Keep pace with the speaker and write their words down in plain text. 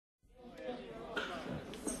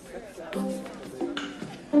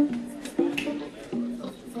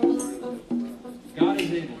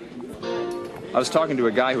I was talking to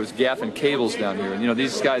a guy who was gaffing cables down here, and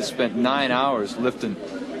these guys spent 9 hours lifting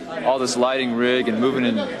all this lighting rig and moving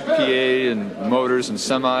in PA and motors and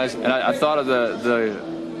semis. And I thought of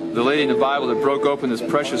the lady in the Bible that broke open this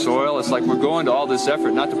precious oil. It's like we're going to all this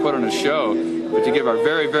effort not to put on a show, but to give our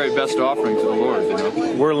very, very best offering to the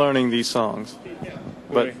Lord. We're learning these songs,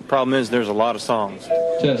 but the problem is there's a lot of songs.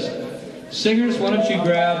 Test. Singers, why don't you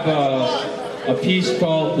grab a piece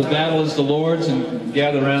called "The Battle Is the Lord's" and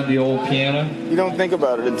gather around the old piano? You don't think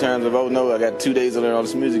about it in terms of, oh no, I got 2 days to learn all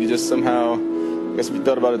this music. You just somehow, I guess if you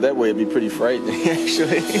thought about it that way, it'd be pretty frightening,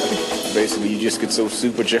 actually. Basically, you just get so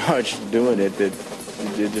supercharged doing it that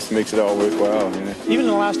it just makes it all worthwhile. Even in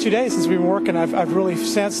the last 2 days since we've been working, I've really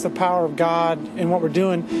sensed the power of God in what we're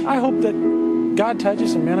doing. I hope that God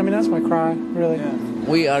touches him, man. I mean, that's my cry, really. Yeah.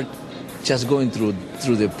 We are just going through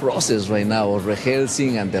the process right now of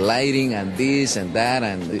rehearsing and the lighting and this and that,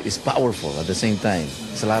 and it's powerful at the same time.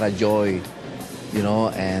 It's a lot of joy,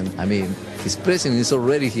 and I mean, his presence is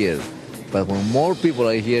already here. But when more people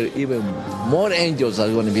are here, even more angels are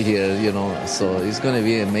going to be here, so it's going to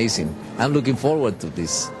be amazing. I'm looking forward to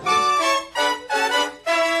this.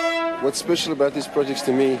 What's special about these projects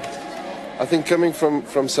to me, I think coming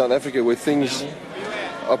from South Africa, where things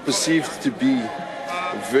are perceived to be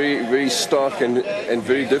very, very stark and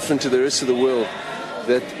very different to the rest of the world,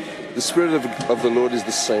 that the Spirit of the Lord is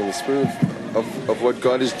the same. The Spirit of what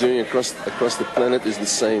God is doing across the planet is the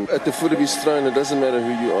same. At the foot of his throne, it doesn't matter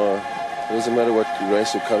who you are. It doesn't matter what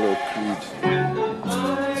race or color or creed.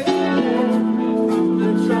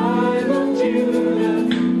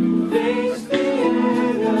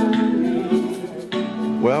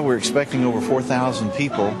 Well, we're expecting over 4,000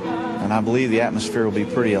 people, and I believe the atmosphere will be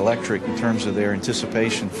pretty electric in terms of their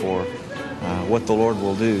anticipation for what the Lord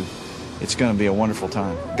will do. It's going to be a wonderful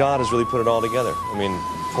time. God has really put it all together. I mean,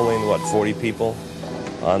 pulling, 40 people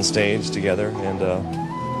on stage together, and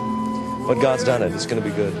but God's done it. It's going to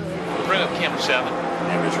be good. Bring up camera 7.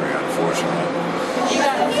 Imagery, unfortunately. You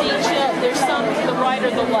got to teach there's some to the right or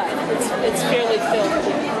the left. It's fairly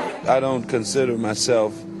filled. I don't consider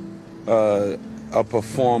myself a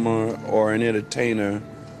performer or an entertainer.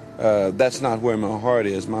 That's not where my heart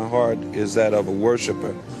is. My heart is that of a worshiper.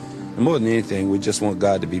 And more than anything, we just want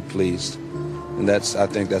God to be pleased. And I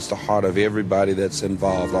think that's the heart of everybody that's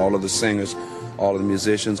involved. All of the singers, all of the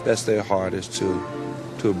musicians, that's their heart, is to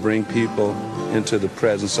bring people into the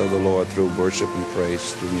presence of the Lord through worship and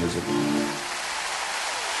praise, through music.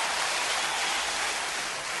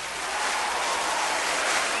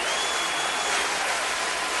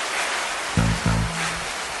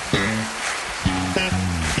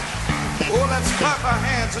 Oh, let's clap our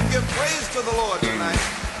hands and give praise to the Lord tonight.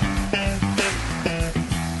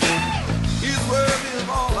 He's worthy of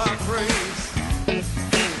all our praise.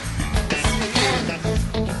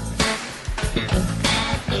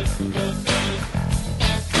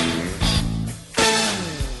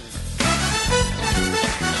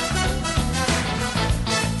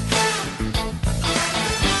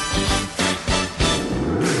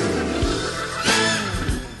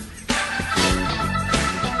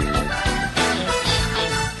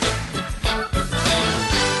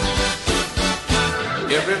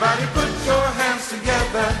 Everybody put your hands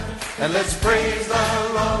together and let's praise the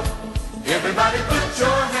Lord. Everybody put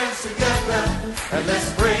your hands together and let's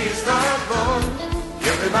praise the Lord.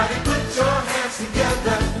 Everybody put your hands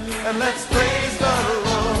together and let's praise the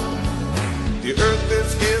Lord. The earth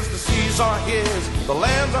is his, the seas are his, the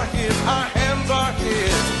lands are his, our hands are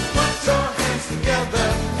his. Put your hands together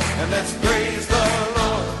and let's praise the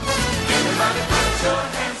Lord. Everybody put your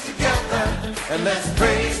hands together and let's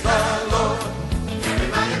praise the Lord.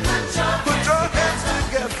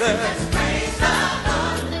 Let's praise the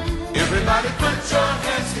Lord. Everybody put your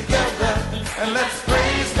hands together and let's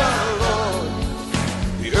praise the Lord.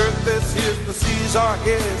 The earth is his, the seas are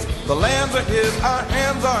his, the lands are his, our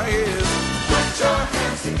hands are his. Put your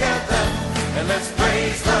hands together and let's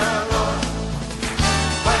praise the Lord.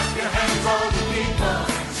 Clap your hands, all the people,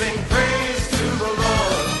 sing praise to the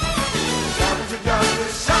Lord. Shout to God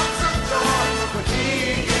with shouts of joy, for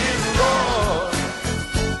he is Lord.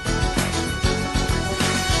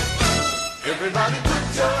 Everybody put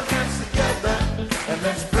your hands together and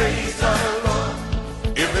let's praise the Lord.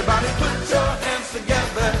 Everybody put your hands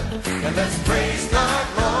together and let's praise the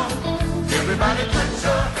Lord. Everybody put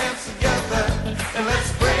your hands together and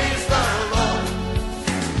let's praise the Lord.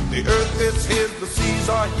 The earth is his, the seas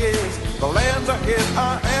are his, the lands are his,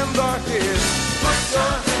 our hands are his. Put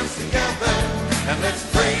your hands together and let's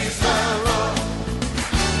praise the Lord.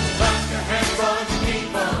 Clap your hands, all you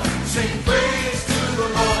people, sing praise to the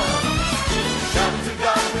Lord. Shout to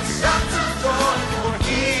God with shouts of joy, for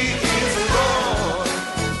he is Lord.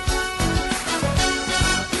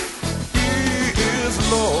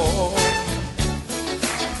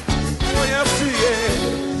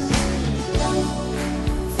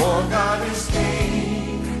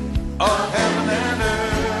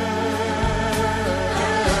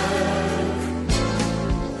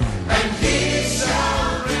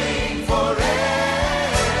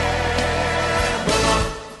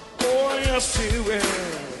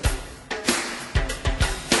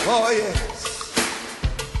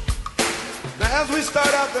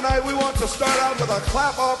 right, tonight we want to start out with a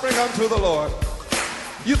clap offering unto the Lord.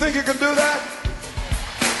 You think you can do that?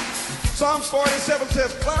 Psalms 47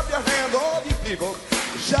 says, clap your hands, all you people,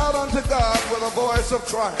 shout unto God with a voice of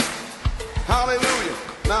triumph. Hallelujah.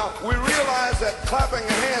 Now, we realize that clapping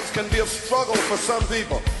your hands can be a struggle for some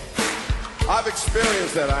people. I've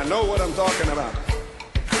experienced that. I know what I'm talking about.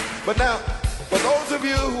 But now, for those of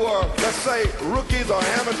you who are, let's say, rookies or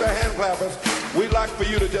amateur hand clappers, we'd like for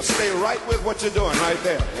you to just stay right with what you're doing right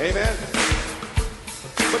there. Amen?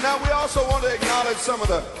 But now we also want to acknowledge some of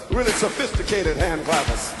the really sophisticated hand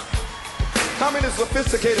clappers. How many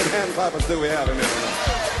sophisticated hand clappers do we have in here?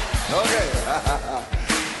 Okay.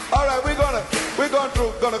 All right, we're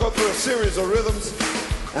gonna go through a series of rhythms,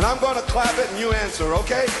 and I'm gonna clap it and you answer,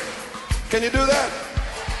 okay? Can you do that?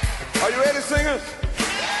 Are you ready, singers?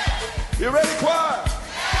 You ready, choir?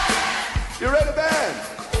 You ready, band?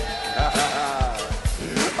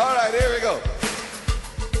 All right, here we go.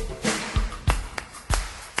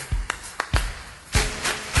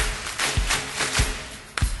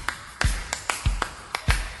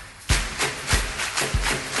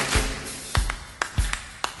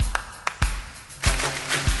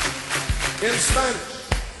 In Spanish.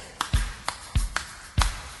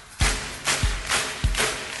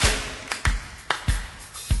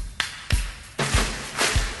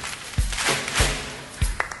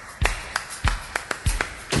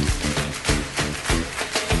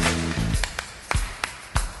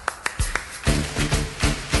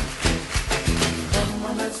 Come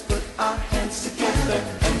on, let's put our hands together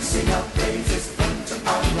and sing our praises unto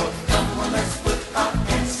our Lord. Come on, let's put our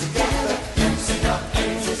hands together and sing our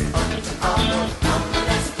praises unto our Lord. Come on,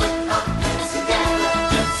 let's put our hands together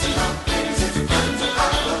and sing our praises unto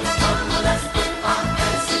our Lord. Come on, let's put our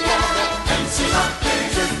hands together and sing our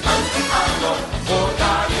praises unto our Lord. For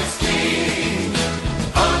God is King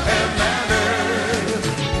of heaven and earth,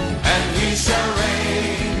 and He shall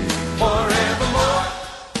reign forevermore.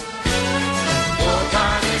 For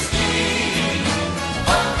God is King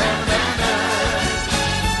of heaven and earth,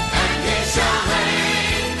 and He shall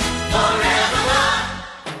reign forevermore.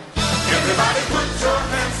 Everybody put your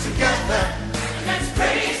hands together and let's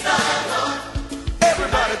praise the Lord.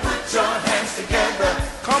 Everybody put your hands together.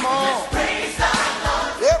 Come on. Let's praise the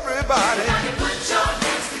Lord. Everybody, Put your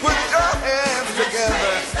hands put your hands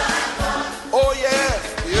together. Oh yes,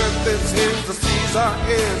 the earth is His, the seas are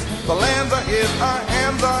His, the lands are His, our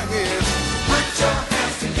hands are His. Put your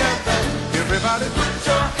hands together. Everybody put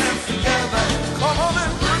your hands together. Come on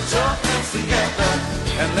and Put your hands together.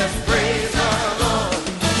 and let's praise the Lord.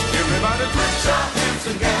 Everybody put your hands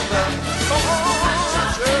together. Come on,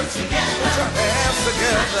 church, put your hands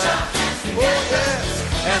together. Oh yes,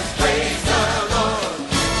 and praise the Lord.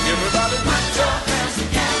 Everybody put your hands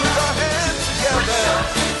together. Put your hands together.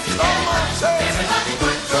 Come on, church. Everybody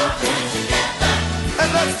put your hands together. And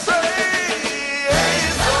let's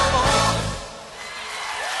praise the Lord.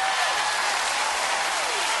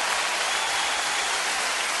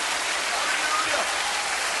 Hallelujah.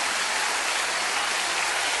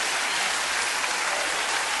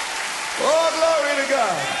 Oh, glory to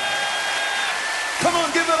God. Come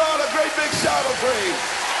on, give the Lord a great big shout of praise.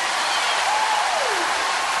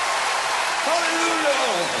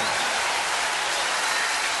 Hallelujah.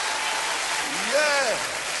 Yeah.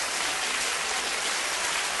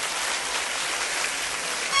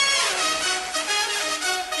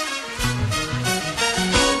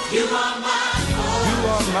 You are my You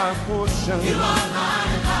are my portion. You are my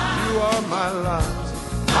life. You are my life.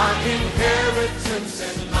 My inheritance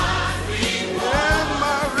and my reward. And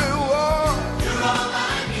my reward. You're all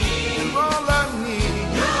I need. You're all I need.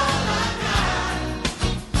 You're all I got.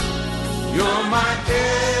 You're my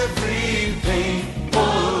everything, oh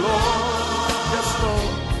Lord. Yes,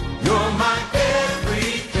 Lord. You're my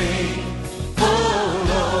everything, oh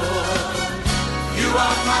Lord. You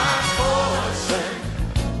are my portion.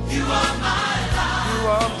 You are my life. You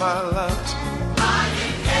are my life. My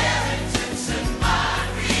inheritance and my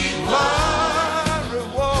reward. My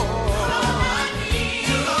reward. You're all I need.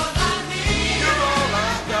 You're all I need. You're all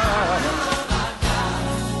I got. You're all I got.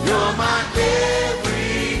 You're my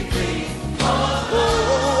everything, oh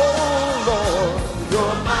Lord.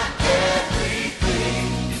 You're My everything.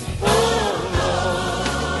 oh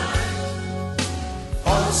Lord.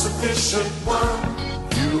 All-sufficient one.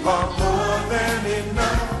 You are more than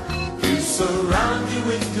enough. You surround me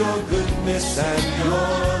with your goodness and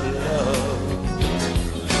your love.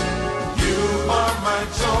 You are my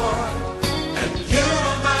joy, and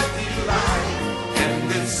you're my delight.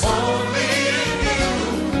 And it's only in you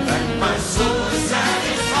that my soul is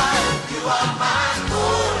satisfied. You are my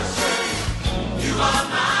portion. You are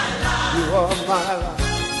my life. You are my life.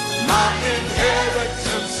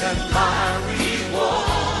 and my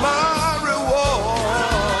reward. My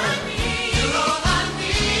reward. You're all I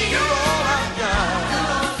need. You're all I got.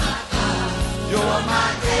 You're my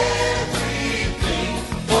everything,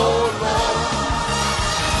 oh Lord.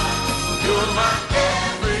 You're my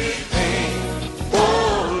everything, oh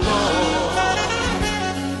Lord.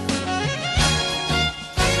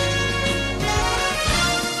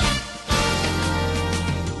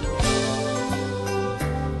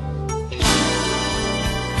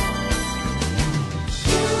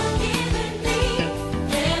 You've given me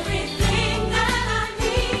everything that I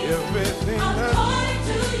need. Everything that According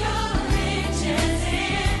to your riches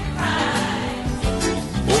in Christ.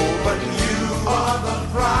 oh, but you are the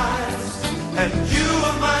prize, and you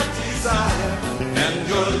are my desire, and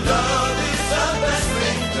your love is the best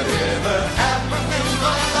thing that ever happened in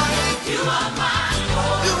my life. You are my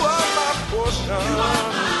portion. You are my portion. You are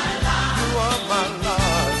my life. You are my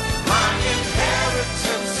life, my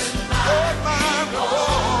inheritance, Lord, my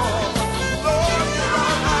reward. Lord, you're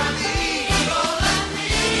all I need. You're all I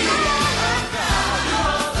need. You're all I got. You're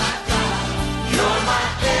all I got. You're my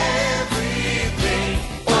everything,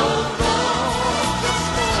 oh Lord. Yes,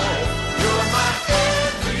 Lord. You're my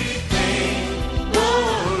everything, oh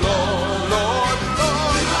Lord, Lord,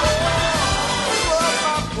 Lord, Lord. You are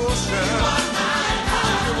my portion. You are my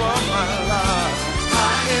life. You are my life,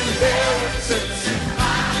 my inheritance. You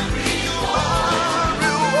are reward.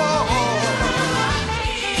 You're all I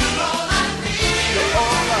need. You're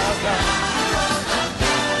all I got.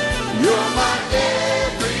 You're my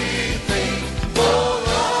everything, oh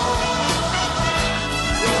Lord.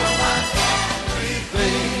 You're my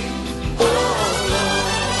everything, oh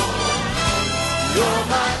Lord. You're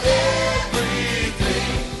my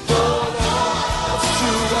everything, oh Lord. That's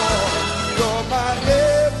true, Lord. You're my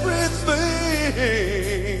everything,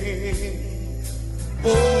 oh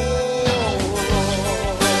Lord.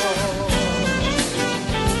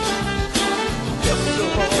 Yes,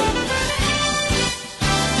 Lord.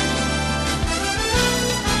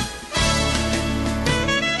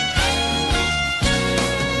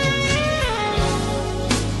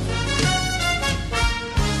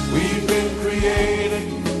 We've been created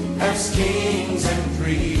as kings and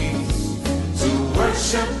priests to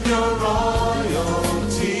worship your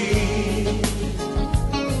royalty,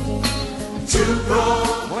 to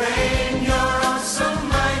proclaim your awesome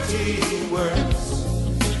mighty works,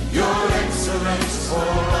 your excellence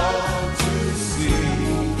for all to see.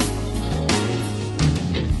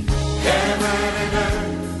 Heaven and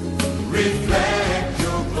earth reflect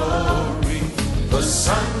your glory. The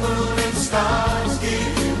sun, moon, and stars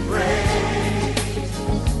give you praise.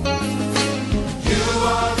 You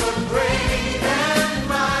are the great and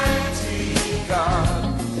mighty God.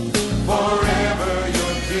 Forever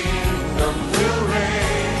your kingdom will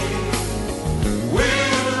reign.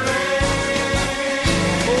 Will reign.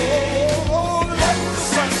 Oh, let the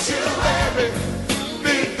sanctuary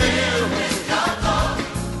be filled with your glory.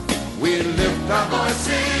 We lift our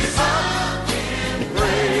voices up in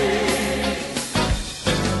praise.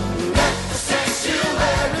 Let the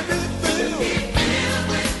sanctuary be filled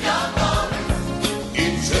with your glory.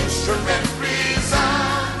 Each instrument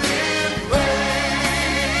resound in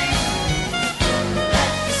praise.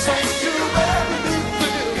 Let the sanctuary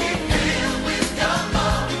be filled with your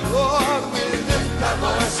glory. Lord, we lift our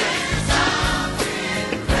voices up in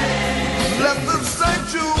praise. Let the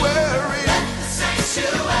sanctuary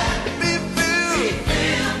be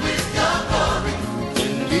filled with your glory.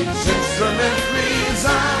 Each instrument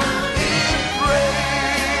resound in praise.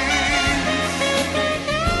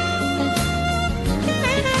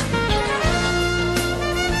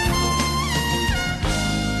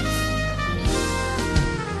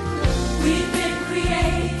 We've been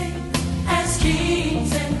created as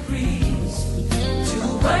kings and priests to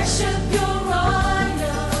worship your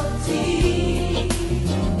royalty,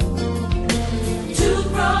 to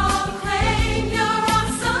proclaim your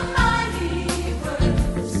awesome mighty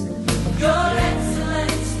works, your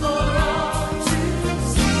excellence for all to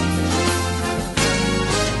see.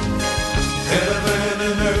 Heaven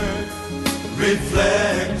and earth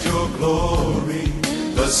reflect your glory.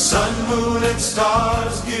 The sun, moon, and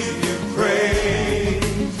stars give you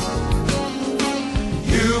praise.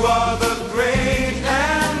 You are the great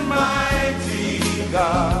and mighty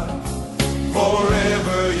God.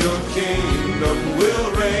 Forever your kingdom will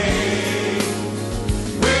reign.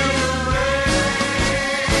 Will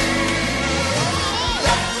reign.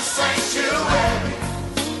 Let the sanctuary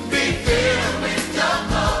be filled with your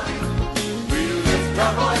glory. We lift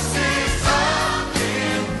our voices up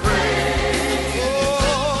in praise.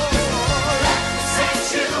 Let the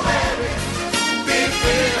sanctuary be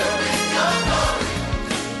filled with your glory.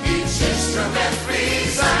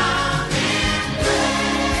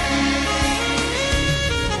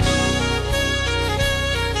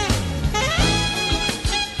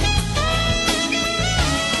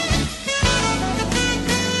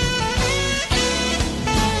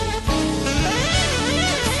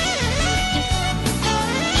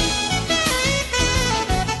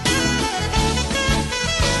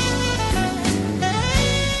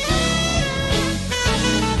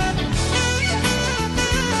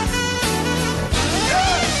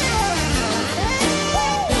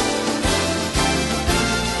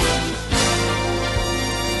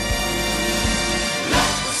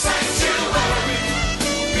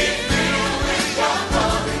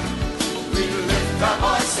 our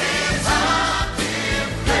voices up in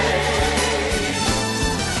praise.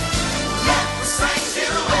 Let the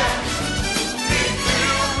sanctuary be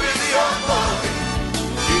filled with your glory.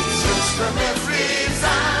 Each instrument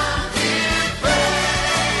resound in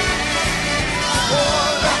praise. Oh,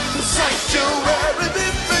 let the sanctuary be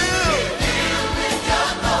filled with your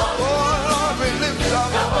glory. Oh, Lord, we lift our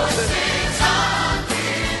voices.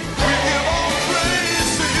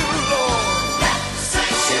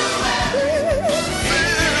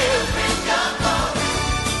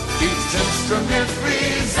 Instrument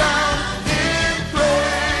resound in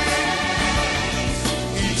praise.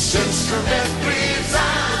 Each instrument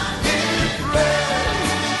resound in praise.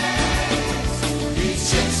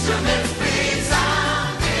 Each instrument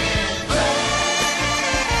resound in praise.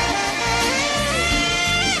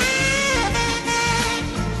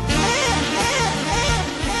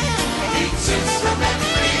 Each instrument resound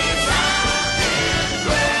in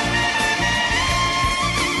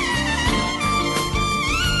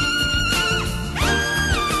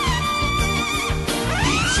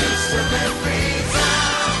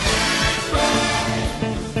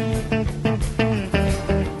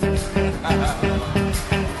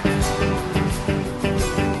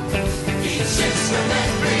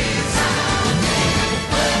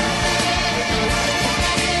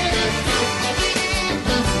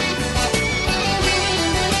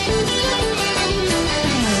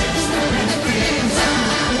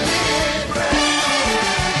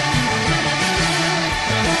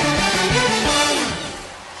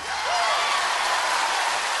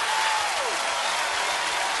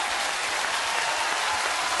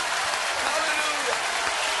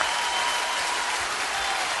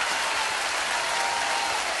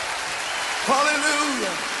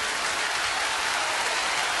Hallelujah.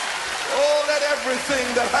 Oh, let everything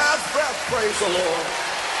that has breath praise the Lord.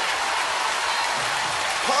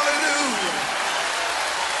 Hallelujah.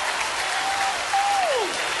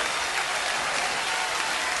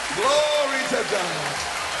 Glory to God.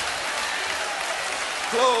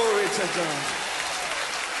 Glory to God.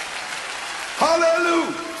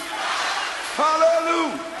 Hallelujah.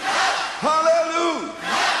 Hallelujah. Hallelujah.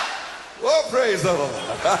 Oh, praise the Lord.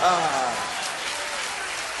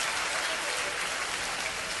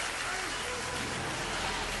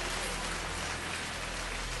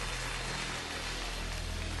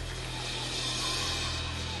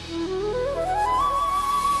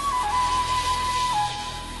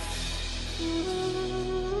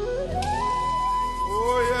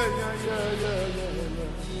 Oh, yeah.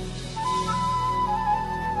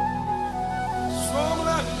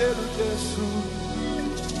 Sombrero Jesús.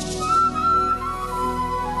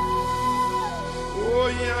 Oh,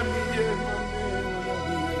 yeah,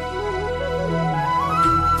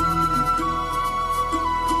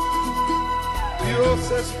 Dios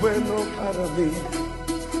es bueno para mí.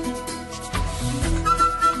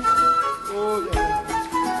 Oh, yeah.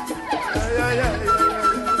 Yeah.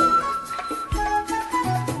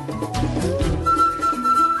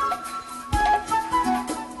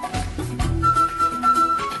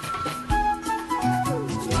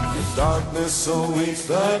 Darkness awaits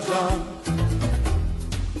the dawn,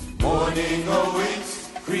 morning awaits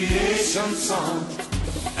creation's song,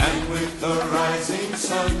 and with the rising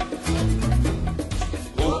sun,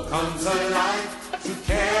 hope comes alive to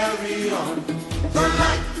carry on. The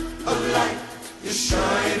light of light is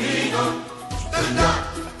shining on, the dark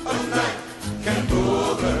of night can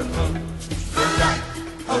overcome. The light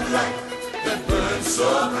of light that burns so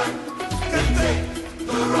bright can take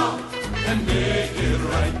the wrong and make it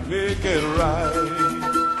right, make it right.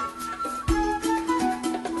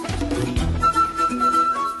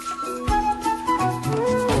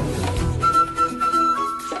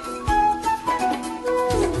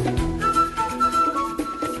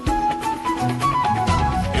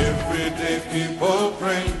 Every day people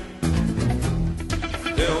pray,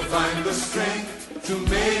 they'll find the strength to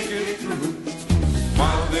make it through,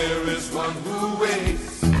 while there is one who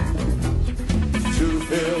waits to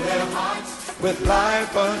fill their hearts with light.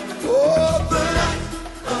 But oh, the light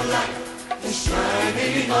of light is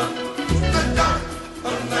shining on, the dark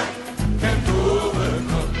of night can't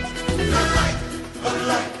overcome. The light of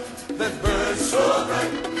light that burns so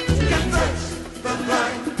bright can touch the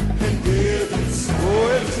blind and give them sight. Oh,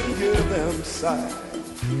 it can give them sight.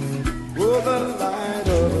 Oh, the light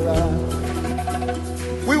of light.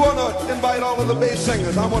 We want to invite all of the bass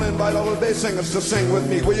singers. I want to invite all of the bass singers to sing with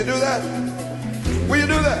me. Will you do that? Will you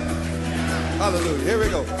do that? Hallelujah. Here we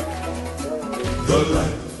go. The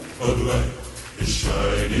light of light is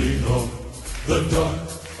shining on, the dark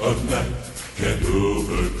of night can't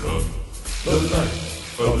overcome. The light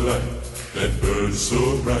of light that burns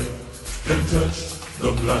so bright can touch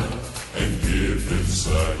the blind and give them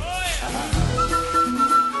sight.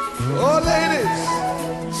 Oh, ladies,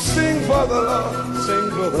 sing for the Lord, sing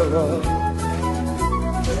for the Lord.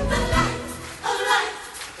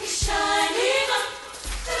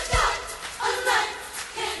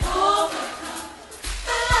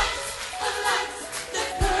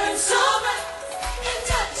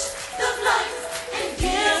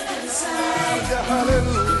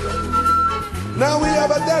 Now we have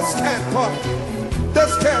a desk cat part.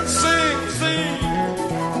 Desk cat, sing, sing.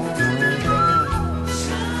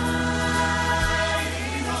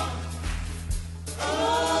 Shining on,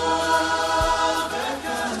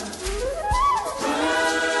 overcome,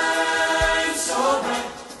 burn so bright.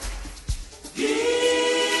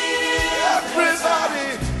 Everybody,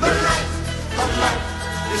 the light of life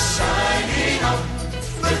is shining on.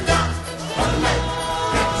 The dark of light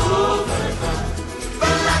can overcome. The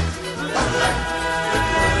light of light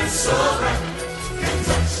so bright, can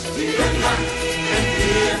touch the light and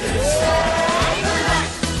give it sight. The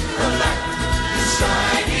light of light is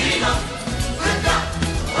shining on. The dark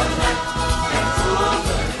of light can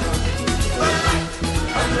overcome. The light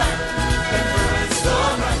of light that burns so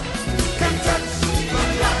bright, can touch the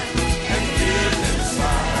light and give it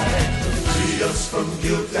sight. To free us from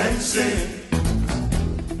guilt and sin,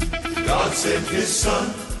 God sent His Son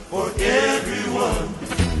for everyone.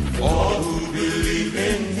 All who believe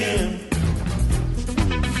in Him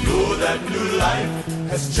know that new life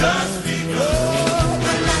has just begun.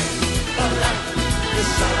 The light of light is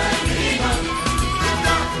shining on. The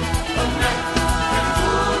dark of night can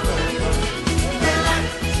overcome. The light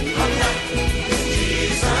of light is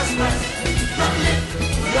Jesus Christ. Come lift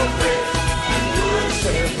your praise and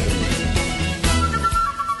worship Him.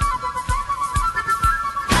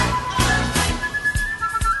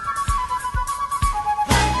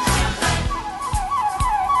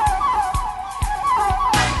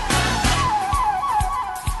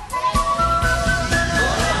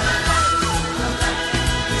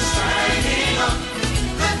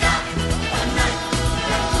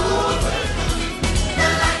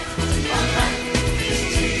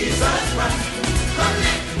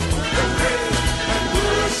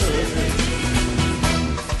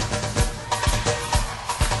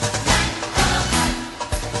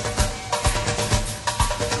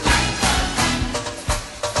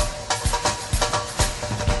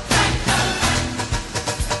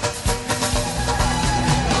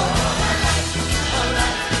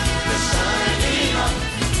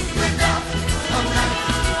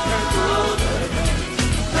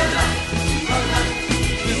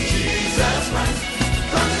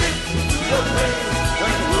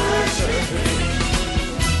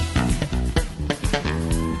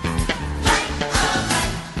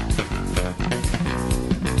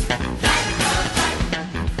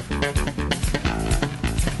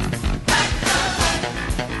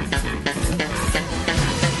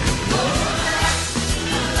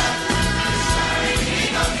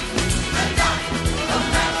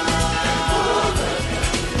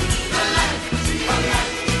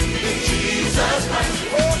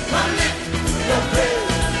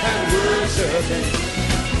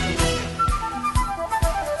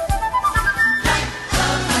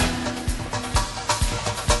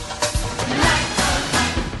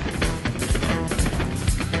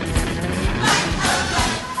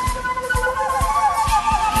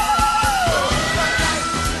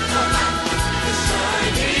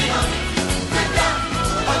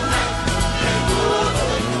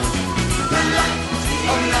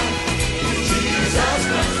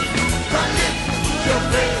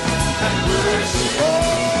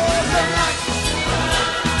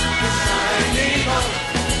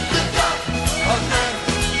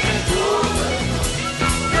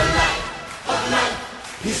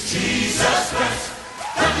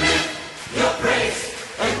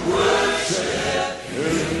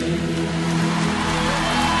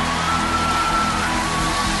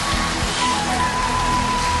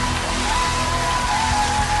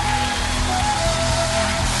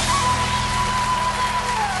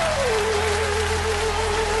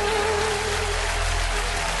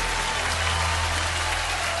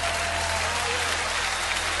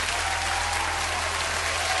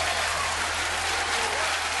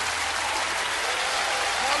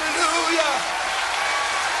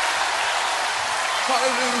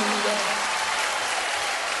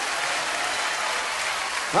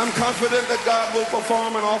 I'm confident that God will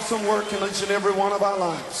perform an awesome work in each and every one of our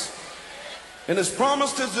lives. And His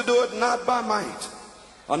promise is to do it not by might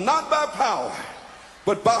or not by power,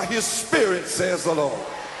 but by His Spirit, says the Lord.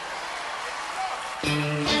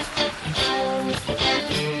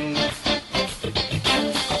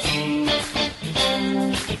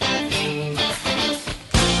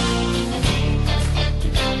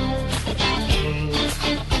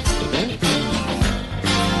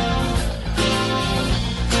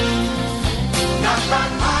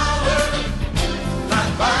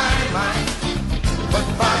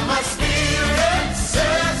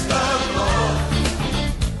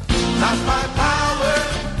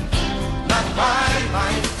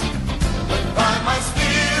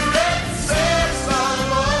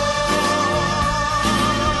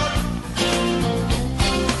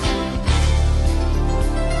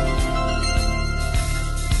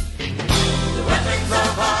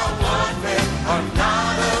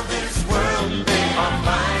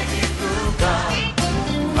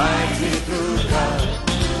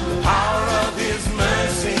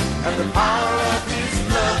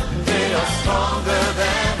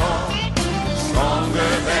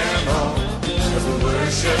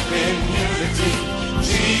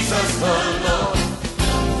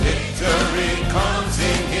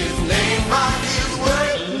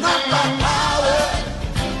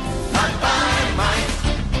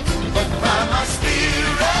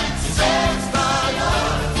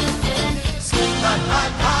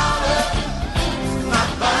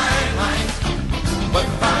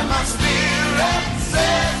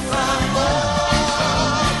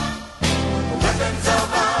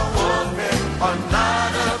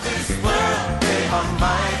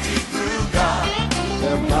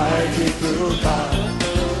 mighty through God.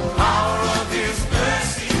 The power of His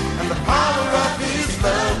mercy and the power of His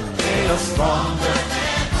love made us stronger,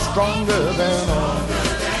 stronger than all.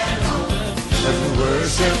 As we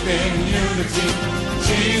worship in unity,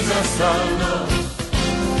 Jesus alone.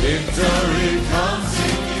 Victory comes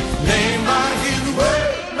in His name, by His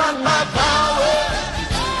word, not by power,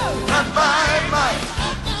 not by might,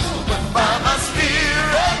 but by my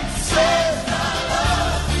Spirit, says the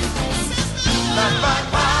Lord. Not by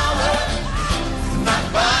power, not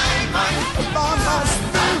by might, but by my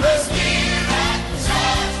Spirit,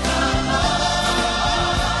 says the Lord.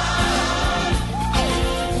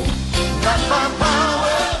 Not by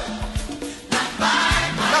power,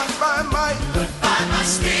 not by might, but by my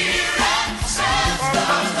Spirit, says the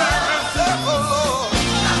Lord.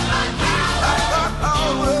 Not by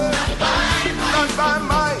power, not by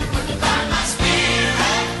might, but by my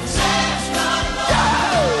Spirit, says the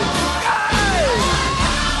Lord.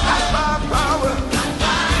 Not by power,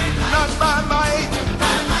 not by might, but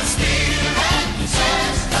by my Spirit,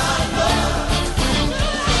 says the Lord.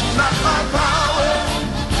 Not by power,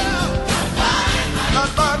 not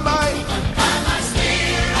by might, but by my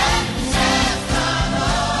Spirit, says the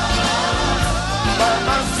Lord. By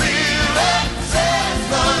my Spirit, says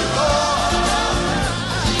the Lord.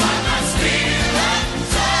 By my Spirit,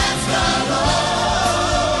 says the Lord.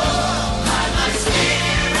 By my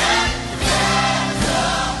Spirit, says the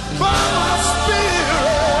Lord. By my Spirit,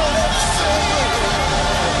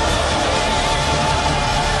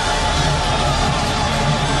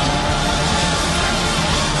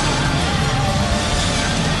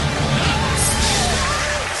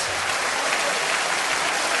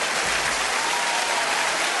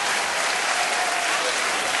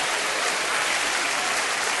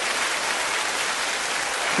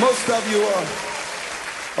 most of you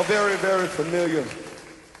are very, very familiar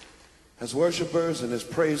as worshipers and as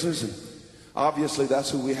praisers, and obviously that's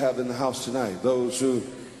who we have in the house tonight. Those who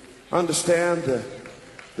understand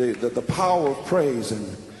the power of praise,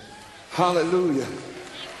 and hallelujah.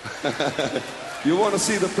 You want to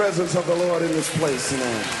see the presence of the Lord in this place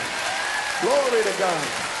tonight. Glory to God.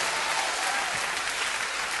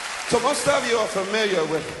 So most of you are familiar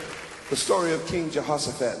with the story of King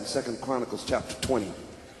Jehoshaphat in 2 Chronicles chapter 20.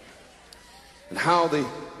 And how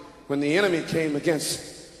when the enemy came against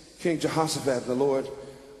King Jehoshaphat, the Lord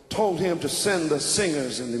told him to send the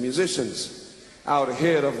singers and the musicians out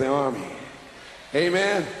ahead of the army.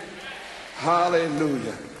 Amen.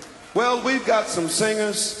 Hallelujah. Well, we've got some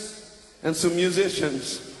singers and some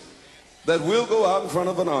musicians that will go out in front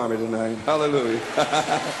of an army tonight. Hallelujah.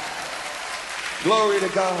 Glory to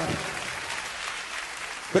God.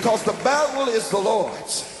 Because the battle is the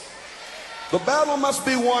Lord's. The battle must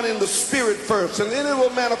be won in the spirit first, and then it will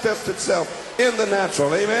manifest itself in the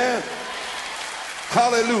natural. Amen.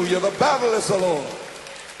 Hallelujah. The battle is the Lord.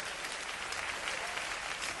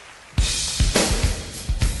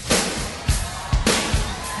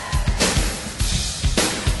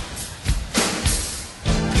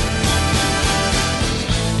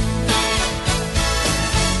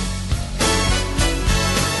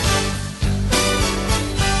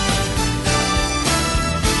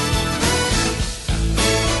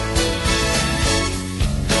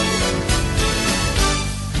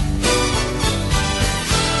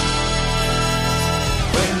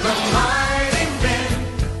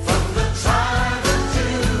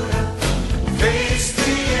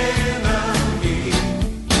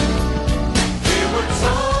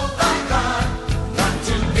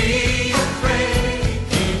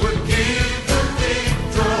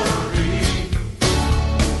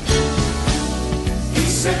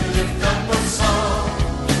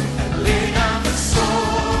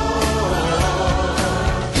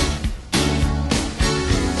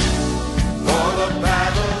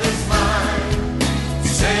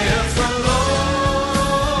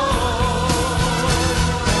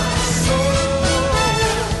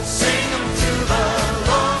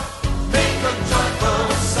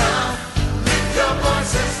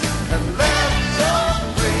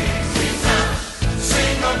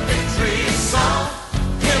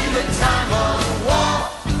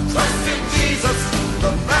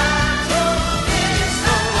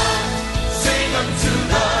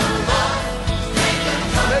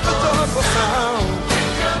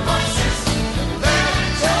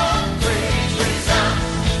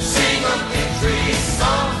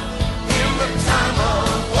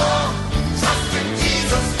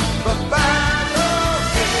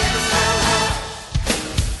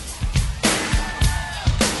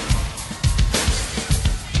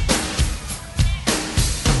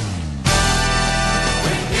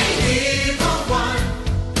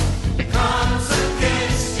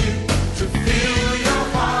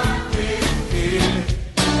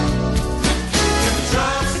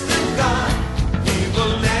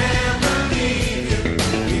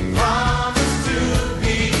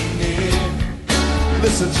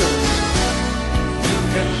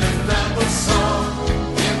 a song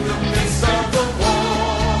in the midst of the war.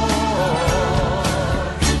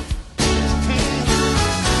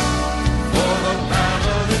 For the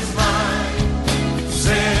battle is mine,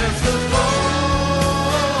 says the Lord.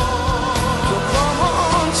 So come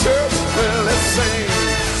on, church, well, let's sing.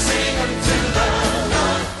 Sing unto the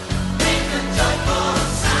Lord, make a joyful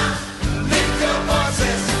sound, lift your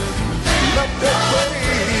voices, let the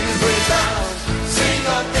praise resound. Sing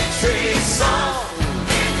a victory song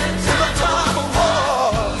in the time of war.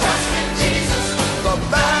 Trust in Jesus, the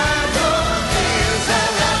battle is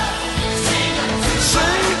alive.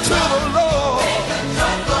 Sing to the Lord, make a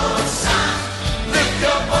joyful sound, lift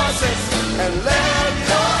your voices and let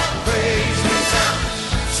your praise resound.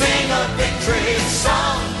 Sing a victory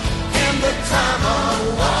song in the time of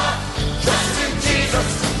war. Trust in Jesus,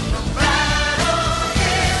 the battle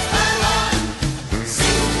is alive.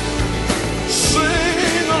 Sing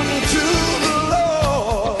unto the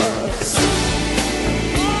Lord.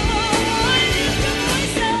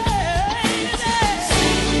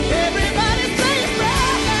 Everybody say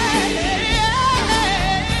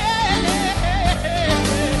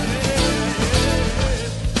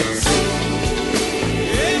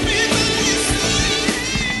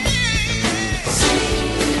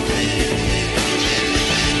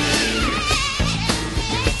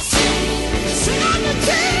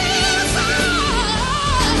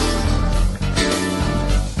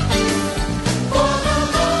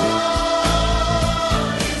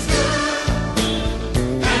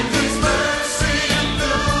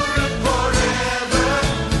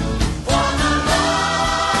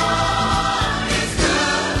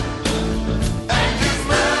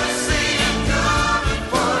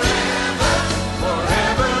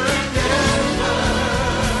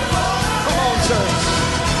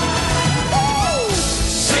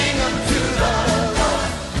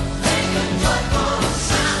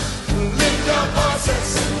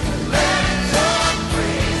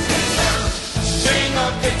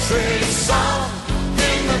victory song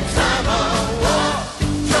in the time of war.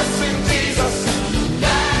 Trust in Jesus,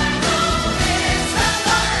 battle is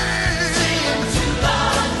alive. Sing unto the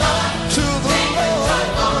Lord, to the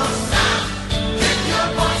Lord. Lift your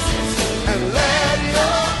voices and let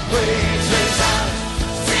your praise resound.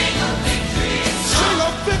 Sing a victory song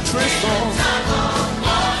in the time of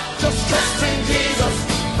war. Just trust in Jesus,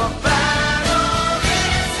 the battle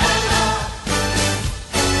is alive.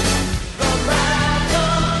 The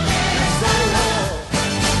battle is alive.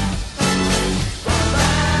 The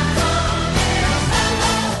battle is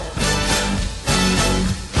alive.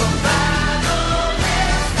 The battle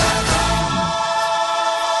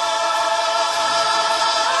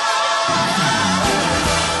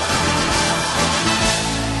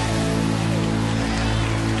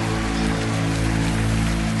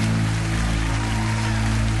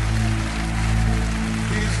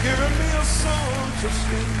He's given me a song to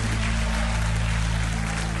sing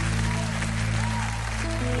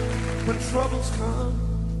when troubles come.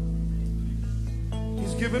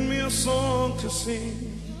 He's given me a song to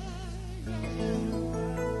sing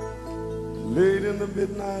late in the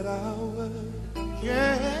midnight hour.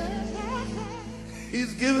 Yeah,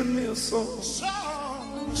 He's given me a song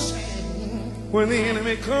to sing when the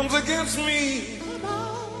enemy comes against me.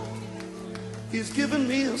 He's given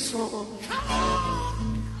me a song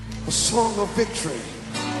of victory,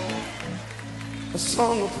 a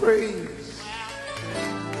song of praise,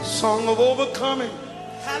 a song of overcoming,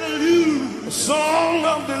 hallelujah, a song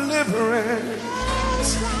of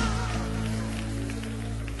deliverance.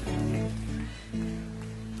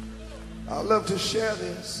 I love to share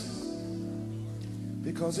this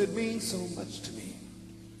because it means so much to me.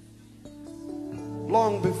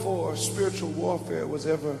 Long before spiritual warfare was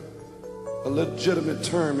ever a legitimate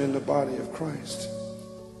term in the body of Christ,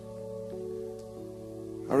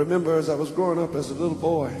 I remember as I was growing up as a little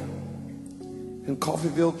boy in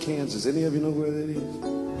Coffeyville, Kansas. Any of you know where that is?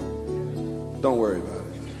 Don't worry about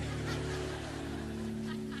it.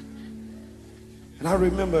 And I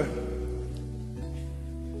remember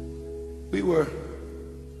we were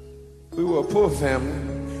a poor family,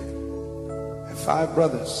 had 5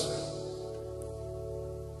 brothers.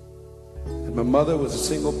 And my mother was a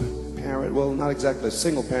single parent. Well, not exactly a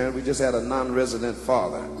single parent. We just had a non-resident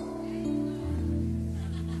father.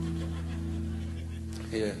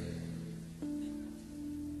 Yeah.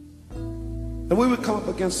 And we would come up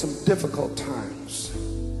against some difficult times.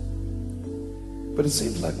 But it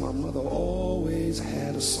seems like my mother always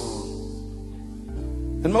had a song.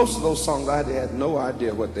 And most of those songs I had no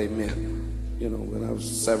idea what they meant. You know, when I was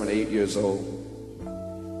 7, 8 years old,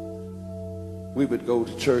 we would go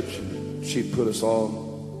to church and she'd put us all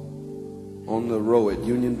on the row at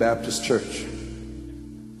Union Baptist Church,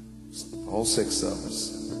 all 6 of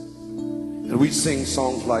us. And we'd sing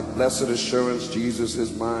songs like Blessed Assurance, Jesus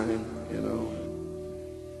is mine, you know.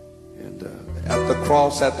 And at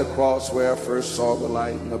the cross where I first saw the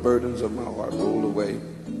light and the burdens of my heart rolled away.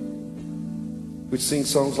 We'd sing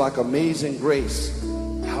songs like Amazing Grace,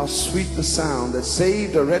 how sweet the sound that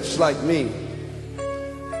saved a wretch like me.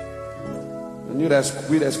 And we'd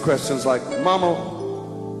ask questions like, Mama,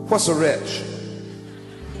 what's a wretch?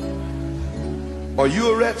 Are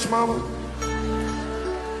you a wretch, Mama?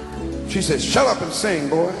 She said, shut up and sing,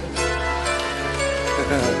 boy.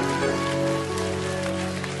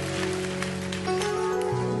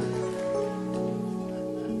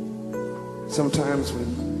 Sometimes when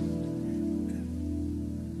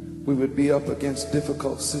we would be up against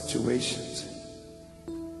difficult situations,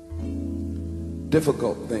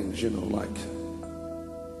 difficult things, you know, like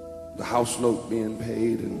the house note being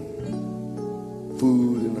paid and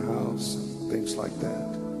food in the house and things like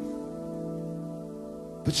that.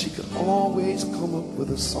 But she could always come up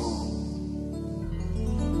with a song.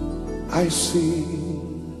 I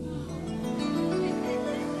sing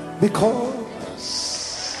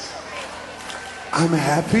because I'm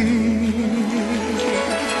happy.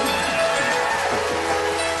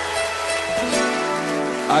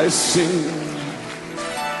 I sing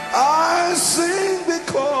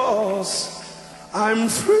because I'm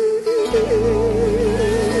free.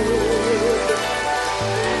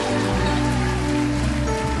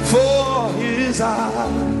 For his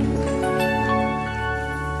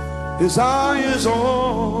eye is on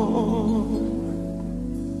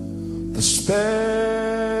the sparrow.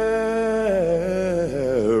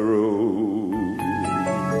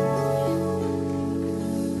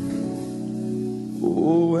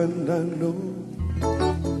 Oh, and I know,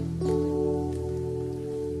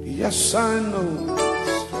 yes, I know,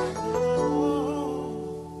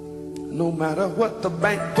 no matter what the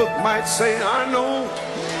bank book might say, I know.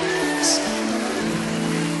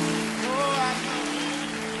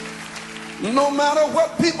 No matter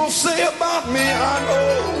what people say about me, I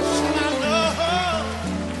know.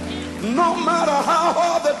 No matter how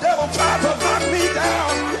hard the devil tries to knock me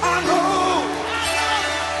down, I know.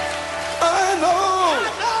 I know.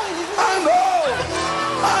 I know.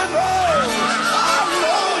 I know. I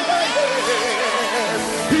know. Yeah.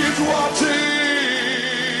 He's watching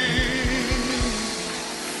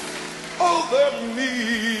over me.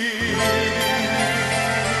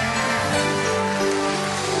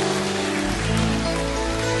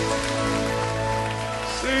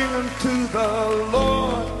 To the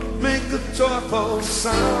Lord, make a joyful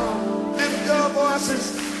sound. Lift your voices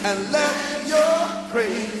and let your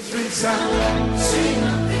praise resound. Sing a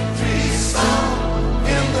victory song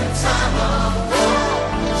in the time of war.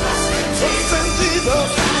 Trust in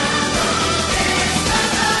Jesus.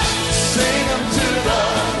 Sing unto the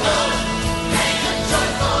Lord, make a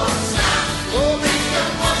joyful sound. Oh, lift your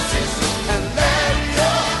voices and let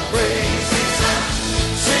your praise resound.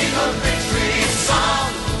 Sing a victory song.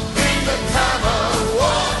 Time of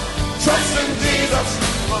war, trust in Jesus,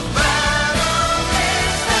 no matter where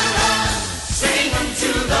stand on. Sing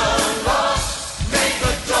unto the Lord, make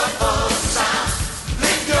a joyful sound.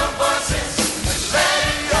 Lift your voices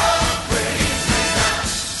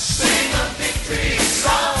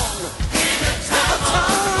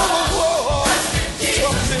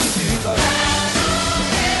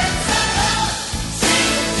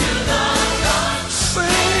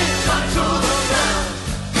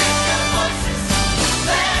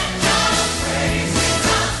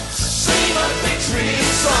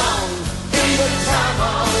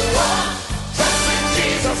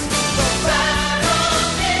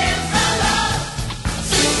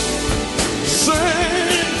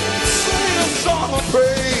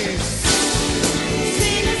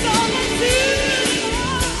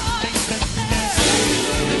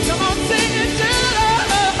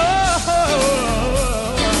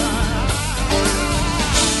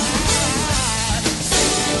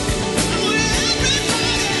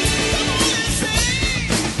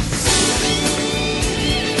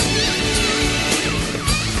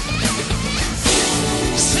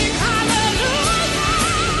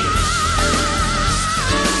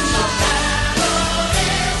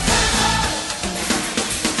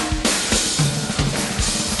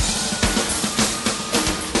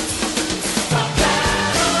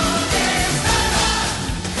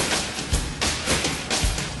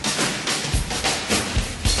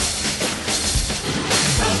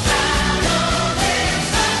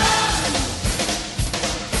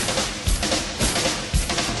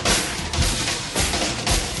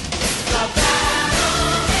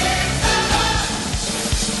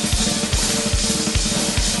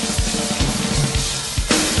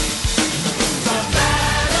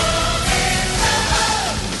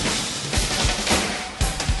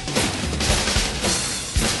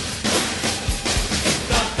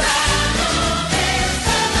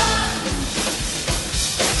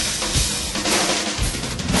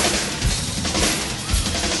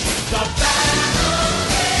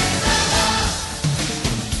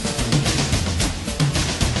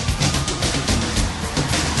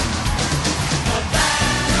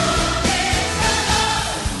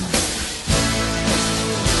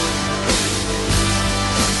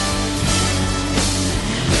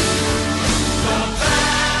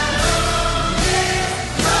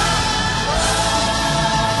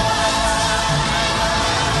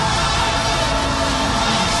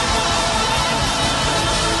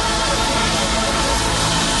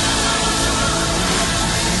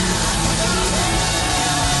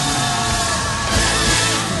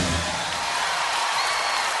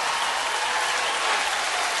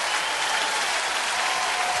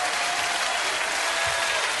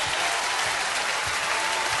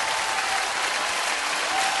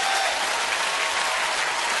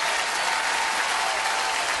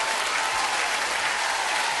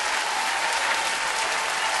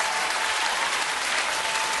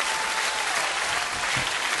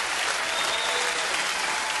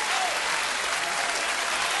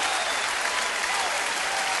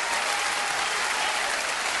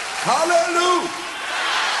Hallelujah.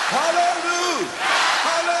 Hallelujah.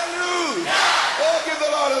 Hallelujah. Oh, give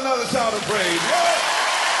the Lord another shout of praise. Yeah.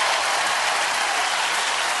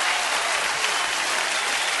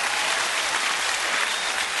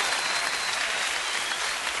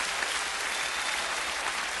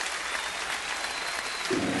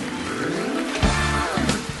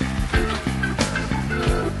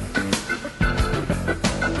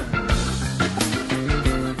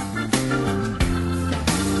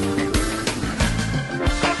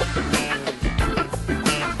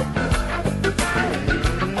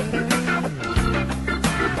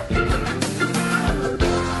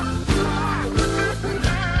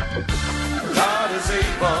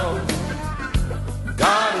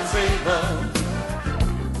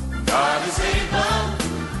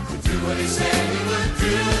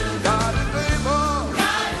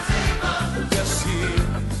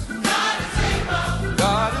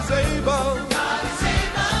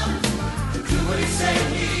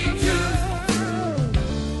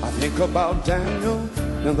 About Daniel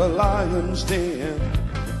in the lion's den.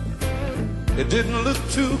 It didn't look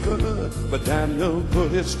too good, but Daniel put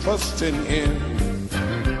his trust in him.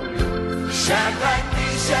 Shadrach,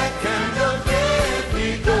 Meshach, and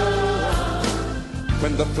Abednego.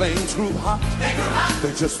 When the flames grew hot,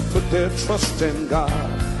 they just put their trust in God,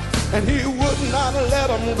 and He would not let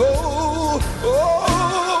them go.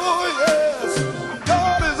 Oh yes,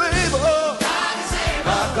 God is able. God is able.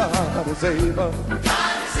 My God is able.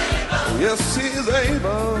 Yes, He's able.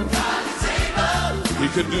 God is able. He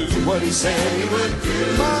could do what He said He would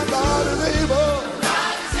do. My God is able.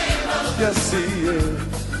 God is able. Yes, He is.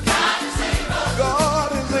 God is able.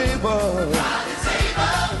 God is able. God is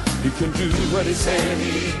able. He can do what He said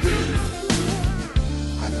He'd do.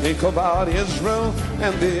 I think about Israel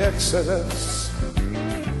and the Exodus.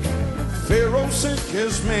 Pharaoh sent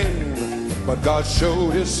his men, but God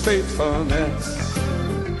showed His faithfulness.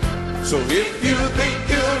 So if you think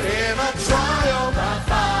you're in a trial by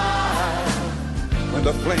fire, when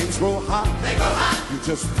the flames grow hot, they go hot. You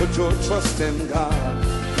just put your trust in God,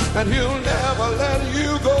 and He'll never let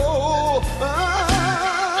you go.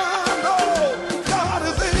 No, God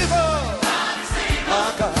is able. God is able. My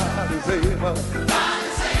God is able. God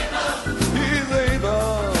is able. He's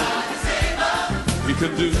able. God is able. He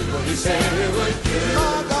can do what He said He would do.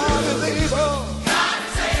 My God is able. God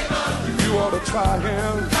is able. You ought to try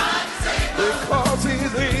Him. Because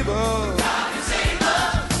He's able. God is able.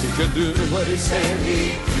 He can do what He said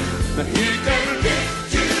He'd do. He can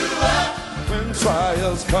lift you up when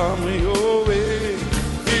trials come your way.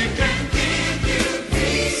 He can give you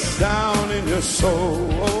peace down in your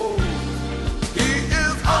soul. He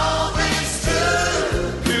is always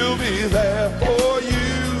true. He'll be there for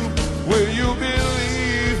you. Will you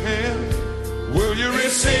believe Him? Will you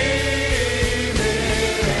receive Him?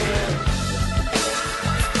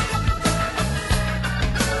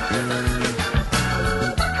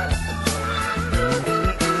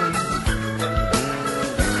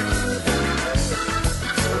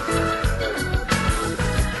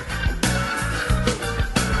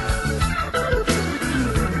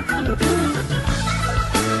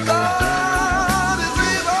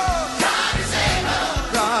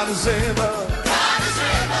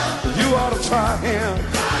 Try Him.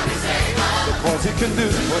 God is able. Because He can do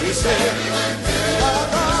what He said. My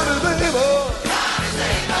God is able. God is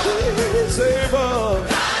able. He's able.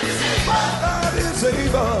 God is able. My God is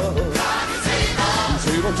able. God is able. He's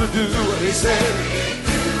able to do what He said.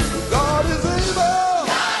 God is able.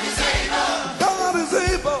 God is able. God is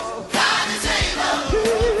able. God is able.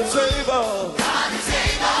 He's able. God is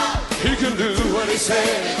able. He can do what He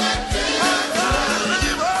said. My God is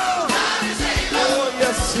able. God is able. Oh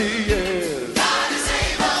yes, He is.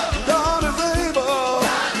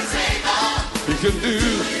 Can do.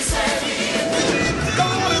 He said He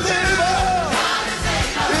God is able. God is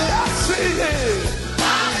able. Yes, He is.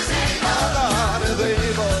 God is able. God is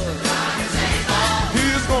able. God is able.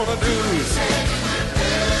 He's gonna do. He said He would do.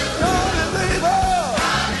 God is able.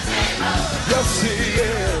 God is able. Yes, He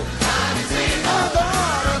is. God is able.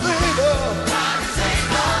 God is able. God is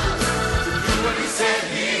able to do what He said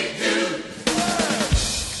He'd do.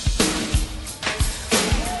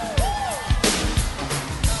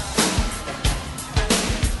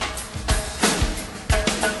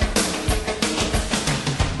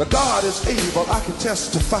 But God is able, I can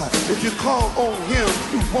testify. If you call on Him,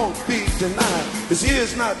 you won't be denied. His ear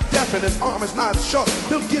is not deaf and His arm is not short.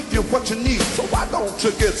 He'll give you what you need, so why don't you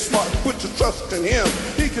get smart? Put your trust in Him.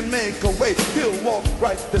 He can make a way. He'll walk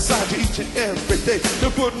right beside you each and every day. He'll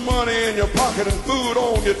put money in your pocket and food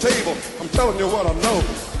on your table. I'm telling you what I know.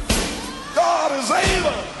 God is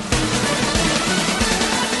able.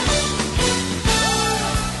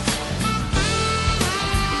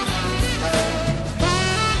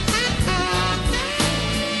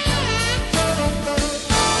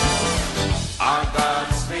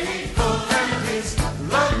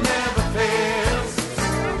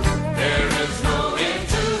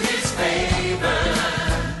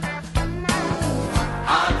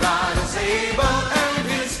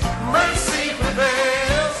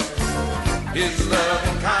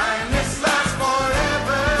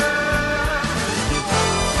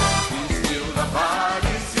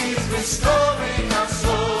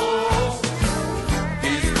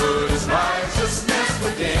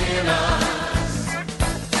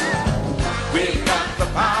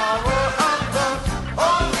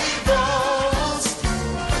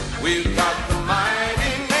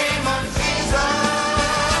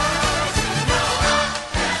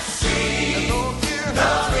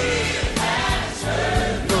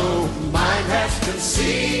 can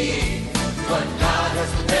see what God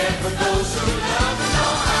has prepared for those who love Him. No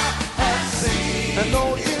eye has seen, and no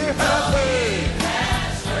ear has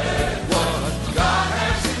heard what God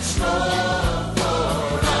has in store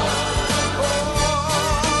for us.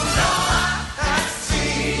 No eye has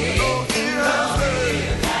seen, no ear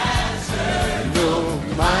has heard, no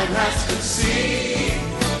mind has conceived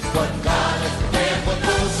what God has prepared for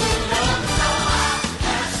those who love Him. No eye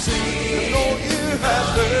has seen, and no ear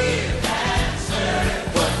has heard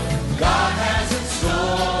what God has in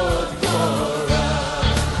store for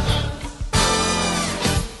us.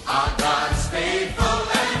 Our God is faithful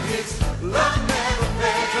and His love never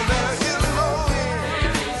fails. There is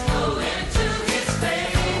no end to His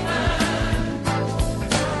favor.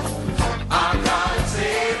 Our God is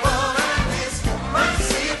able and His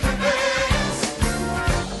mercy prevails.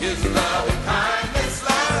 His love and kindness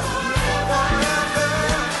last forever.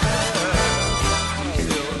 He's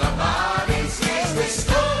healed our bodies, He's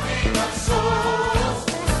restoring our souls.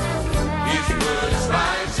 His word is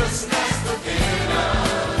righteousness within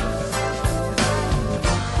us.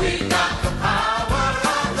 We got the power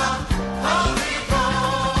of the Holy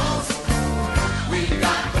Ghost. We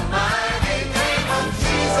got the mighty name of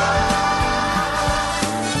Jesus.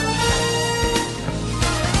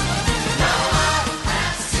 No eye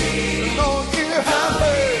has seen, no ear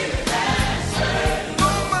has heard,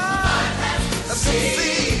 no mind has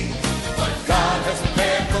conceived what God has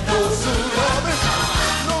prepared for those who love Him.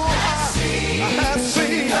 No eye has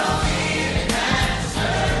seen, no ear has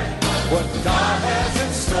heard what God has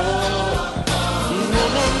in store. No,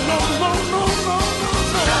 no, no, no, no, no, no, no.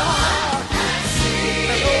 No eye has seen,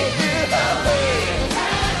 no ear has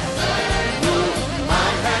heard, no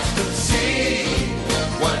mind has conceived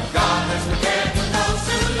what God has prepared for those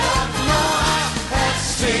who love Him. No eye has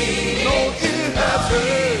seen, no ear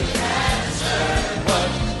has heard what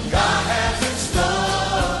God has in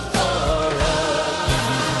store for us.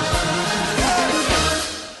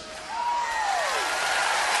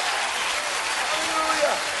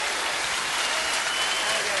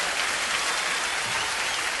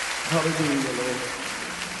 Hallelujah, Lord.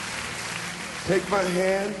 Take my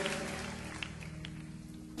hand,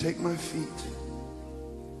 take my feet,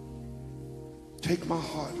 take my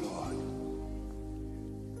heart, Lord,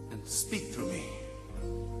 and speak through me.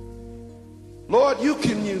 Lord, you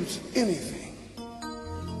can use anything.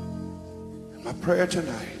 And my prayer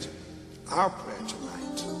tonight, our prayer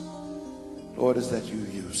tonight, Lord, is that you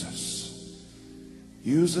use us.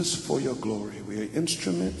 Use us for your glory. We are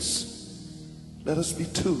instruments. Let us be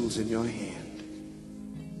tools in your hand.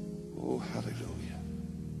 Oh, hallelujah.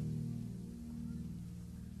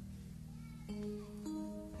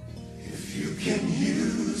 If you can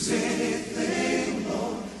use anything,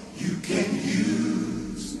 Lord, you can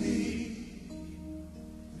use me.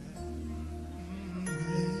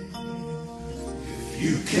 If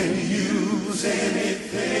you can use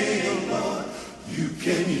anything, Lord, you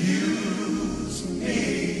can use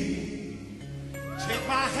me. Take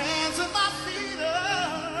my hands and my feet, oh.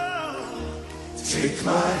 Take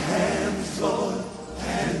my hands, Lord,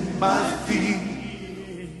 and my feet.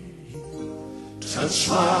 Touch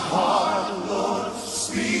my heart, Lord,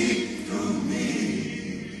 speak through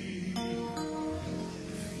me.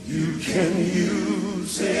 You can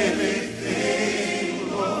use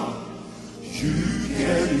anything, Lord, you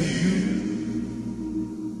can use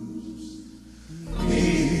me.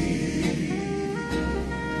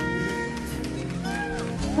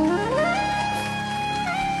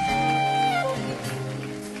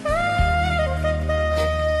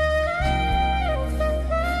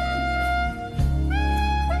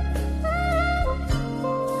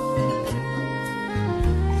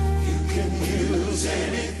 You can use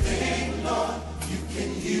anything, Lord, you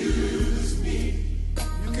can use me.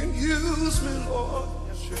 You can use me, Lord.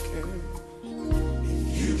 Yes, you can.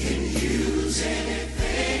 You can use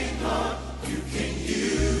anything, Lord, you can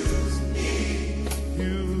use me.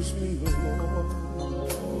 Use me, Lord.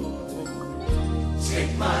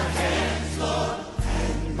 Take my hands, Lord,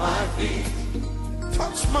 and my feet.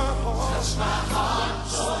 Touch my heart. Touch my heart,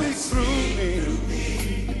 Lord, Speak through me. me.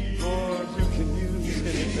 Lord, you can use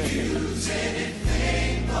anything. Use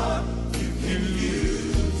anything, Lord, you can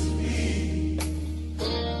use me.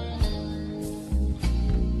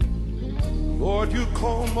 Lord, you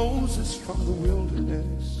called Moses from the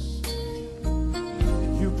wilderness.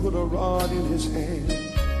 You put a rod in his hand.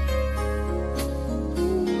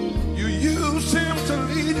 You used him to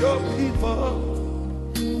lead your people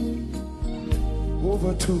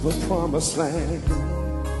over to the promised land.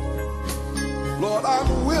 Lord,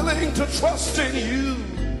 I'm willing to trust in you.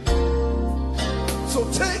 So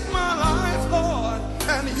take my life, Lord,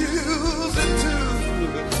 and use it to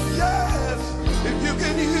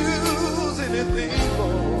anything,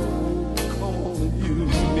 Lord, come on and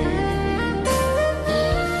use me.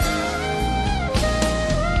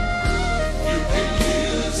 You can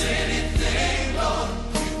use anything, Lord,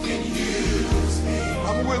 you can use me.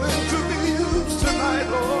 I'm willing to be used tonight,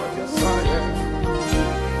 Lord, yes I am.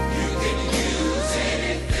 You can use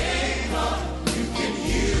anything, Lord, you can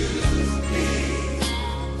use me.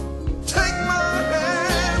 Take my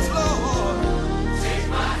hands, Lord. Take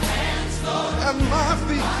my hands, Lord. And my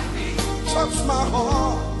feet. Touch my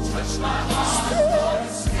heart. Touch my heart, Lord.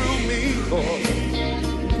 Through me, Lord.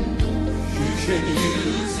 You can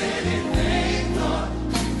use anything, Lord.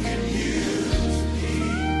 You can use me.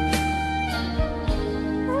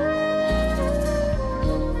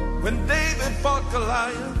 When David fought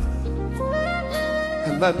Goliath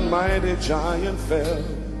and that mighty giant fell,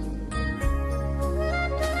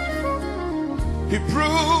 he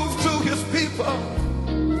proved to his people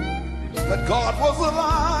that God was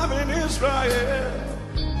alive in Israel.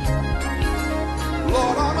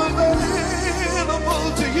 Lord, I'm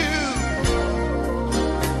available to you,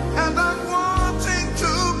 and I'm wanting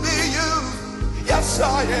to be used. Yes,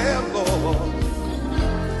 I am, Lord.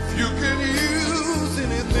 If you can use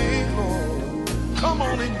anything, Lord, come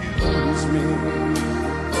on and use me.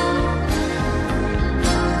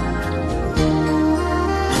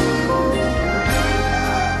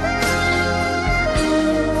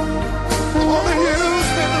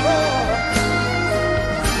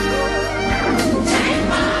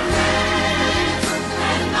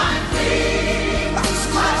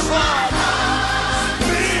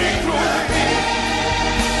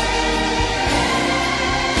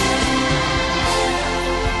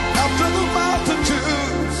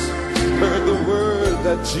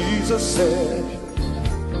 That Jesus said,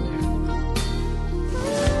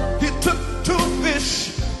 he took 2 fish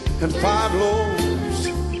and 5 loaves,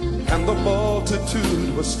 and the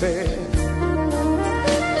multitude was fed.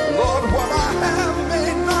 Lord, what I have may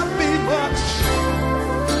not be much,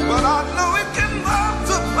 but I know it can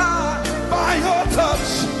multiply by your touch.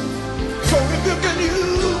 So if you can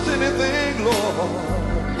use anything, Lord,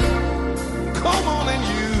 come on and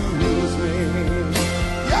use me.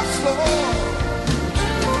 Yes, Lord.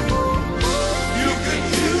 You can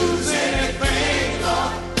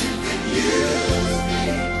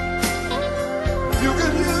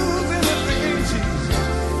use anything, Jesus.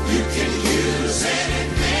 You can use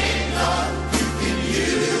anything, Lord. You can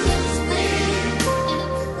use me.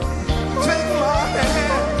 Take my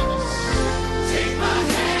hands. Take my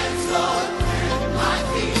hands, Lord, and my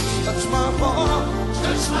feet. Touch my heart.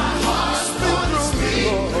 Touch my heart, Lord. Speak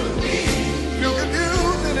through me. You can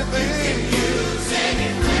use anything. You can use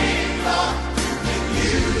anything, Lord. You can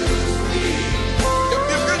use me. If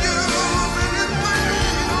you can use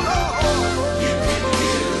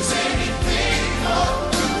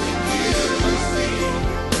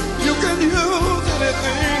You can use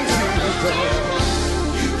anything, Jesus.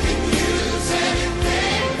 You can use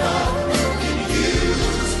anything, Lord. You can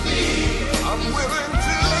use me. I'm willing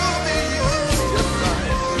to be used. Yes, I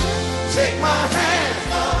am. Take my hand,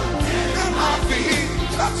 Lord, and my feet.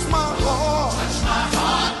 Touch my heart. Touch my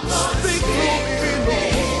heart, Lord. Speak through me,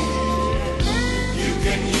 Lord. You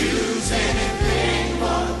can use anything,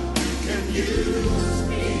 Lord. You can use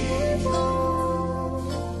me.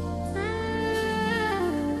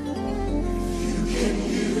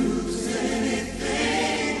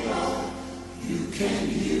 Can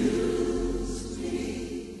use me.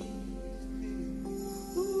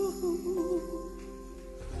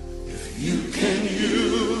 If you can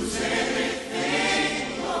use anything,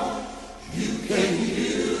 Lord, you can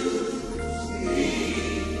use me.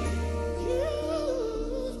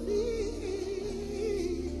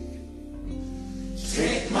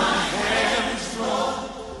 Take my hands, Lord,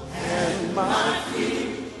 and my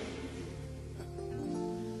feet.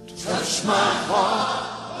 Touch my heart.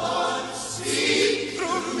 Speak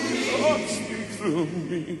through me, Lord, speak through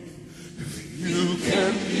me. If you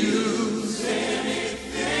can use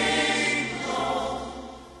anything, Lord,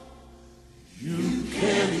 you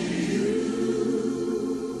can use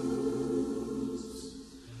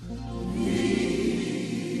me.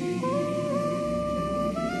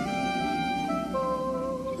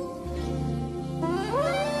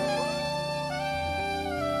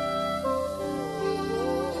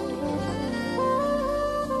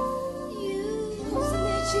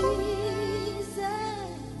 Jesus.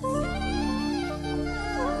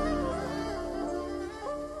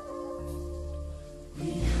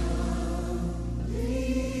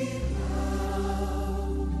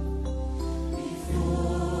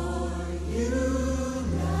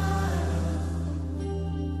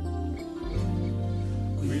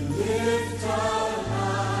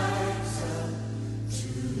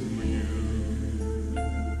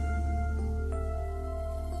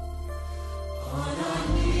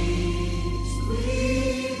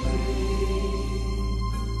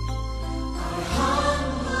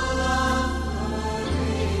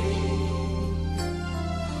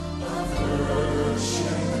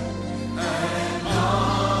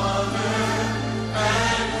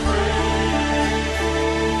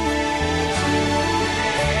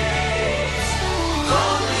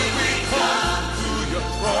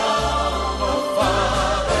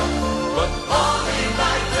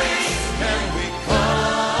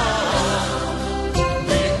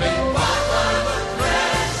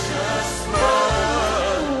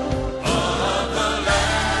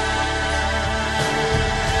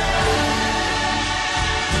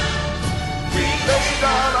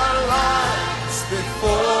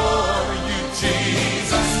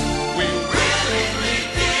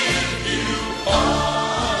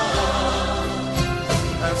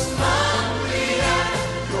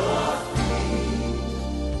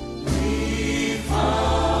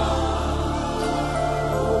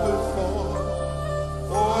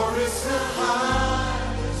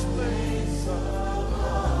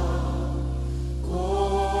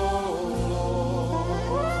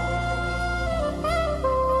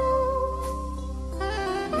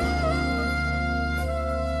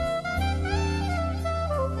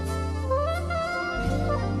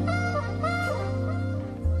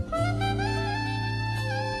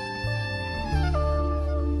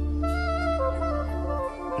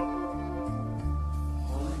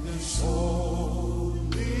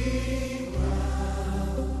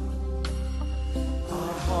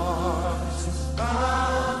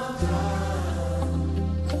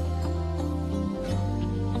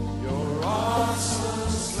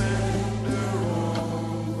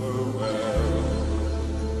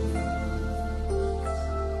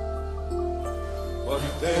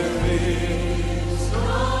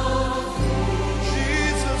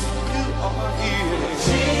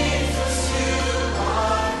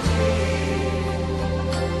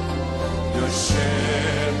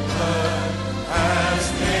 shed blood has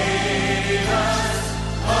made us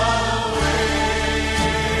away.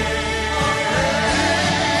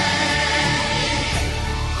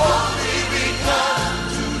 Only we come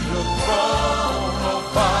to your throne, oh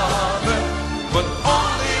Father, but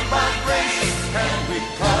only by grace can we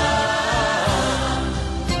come.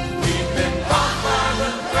 We've been bought by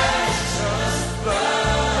the precious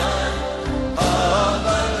blood of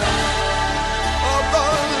the Lamb, of the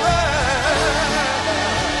Lamb.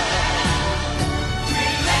 We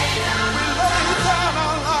lay down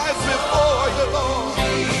our lives before you, Lord.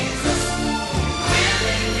 Jesus,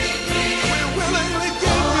 we willingly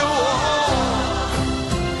give you all.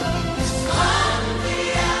 Humbly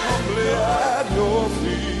at your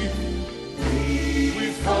feet we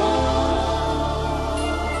fall.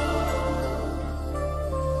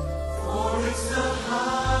 For it's the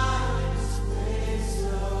highest place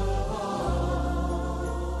of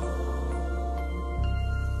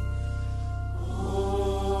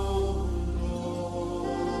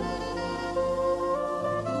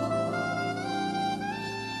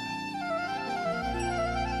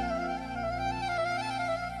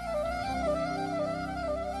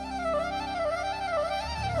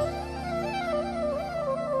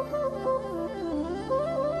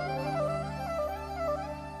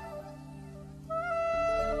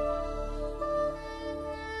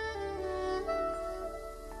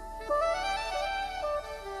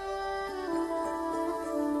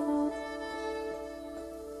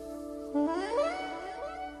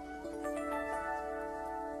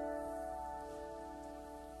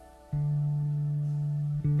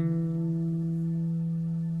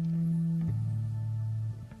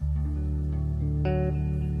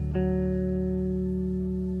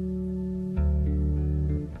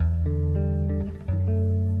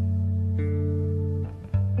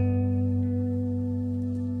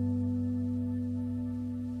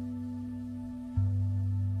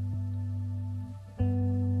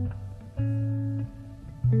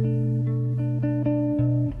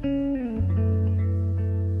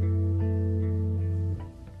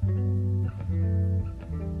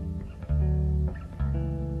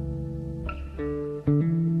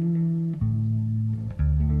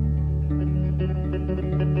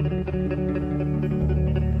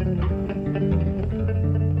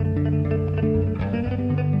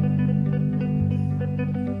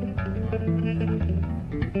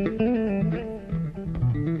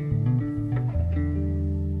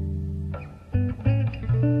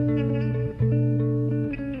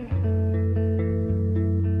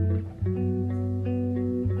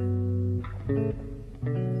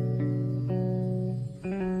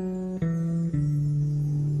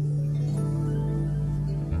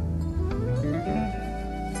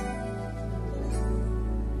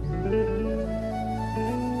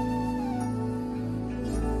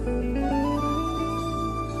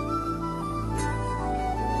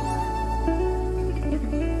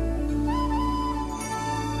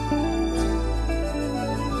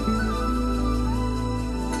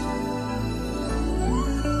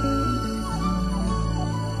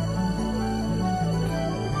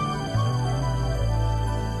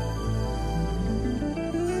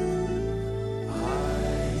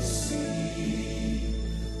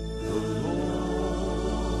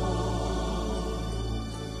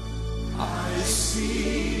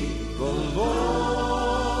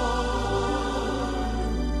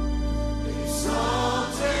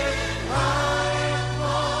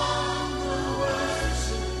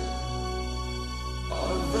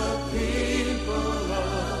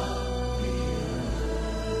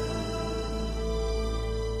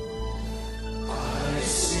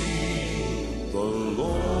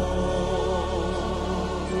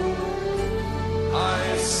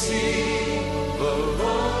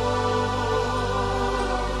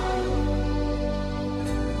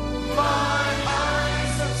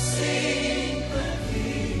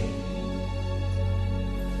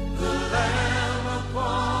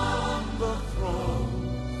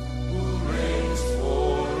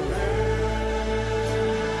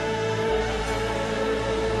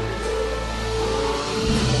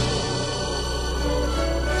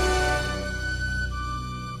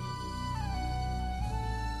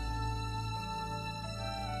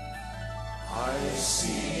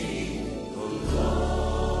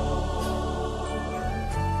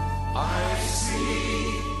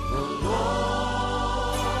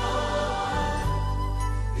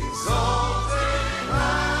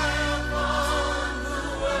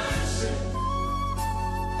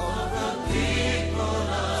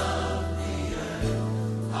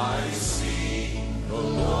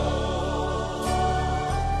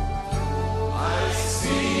I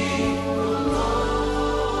see the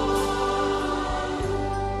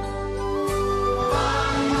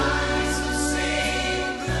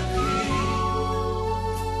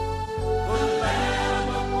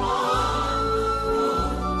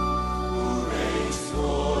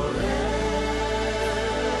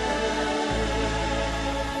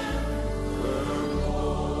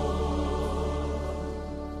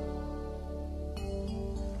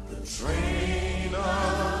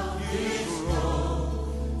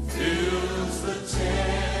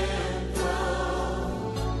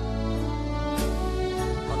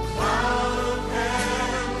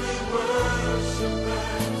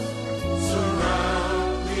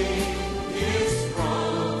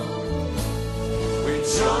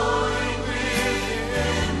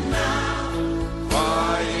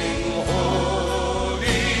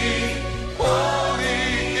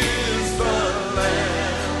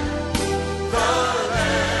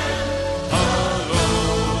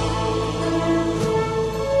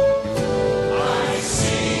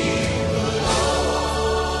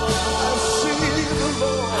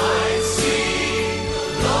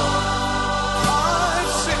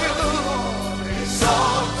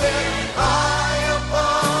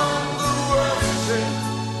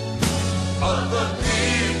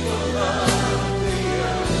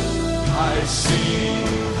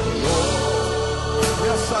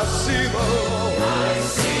see the Lord. I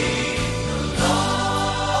see the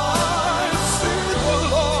Lord. I see the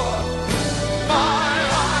Lord. My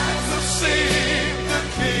eyes have seen the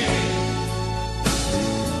King,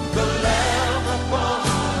 the Lamb upon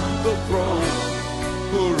the throne,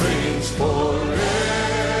 who reigns forever.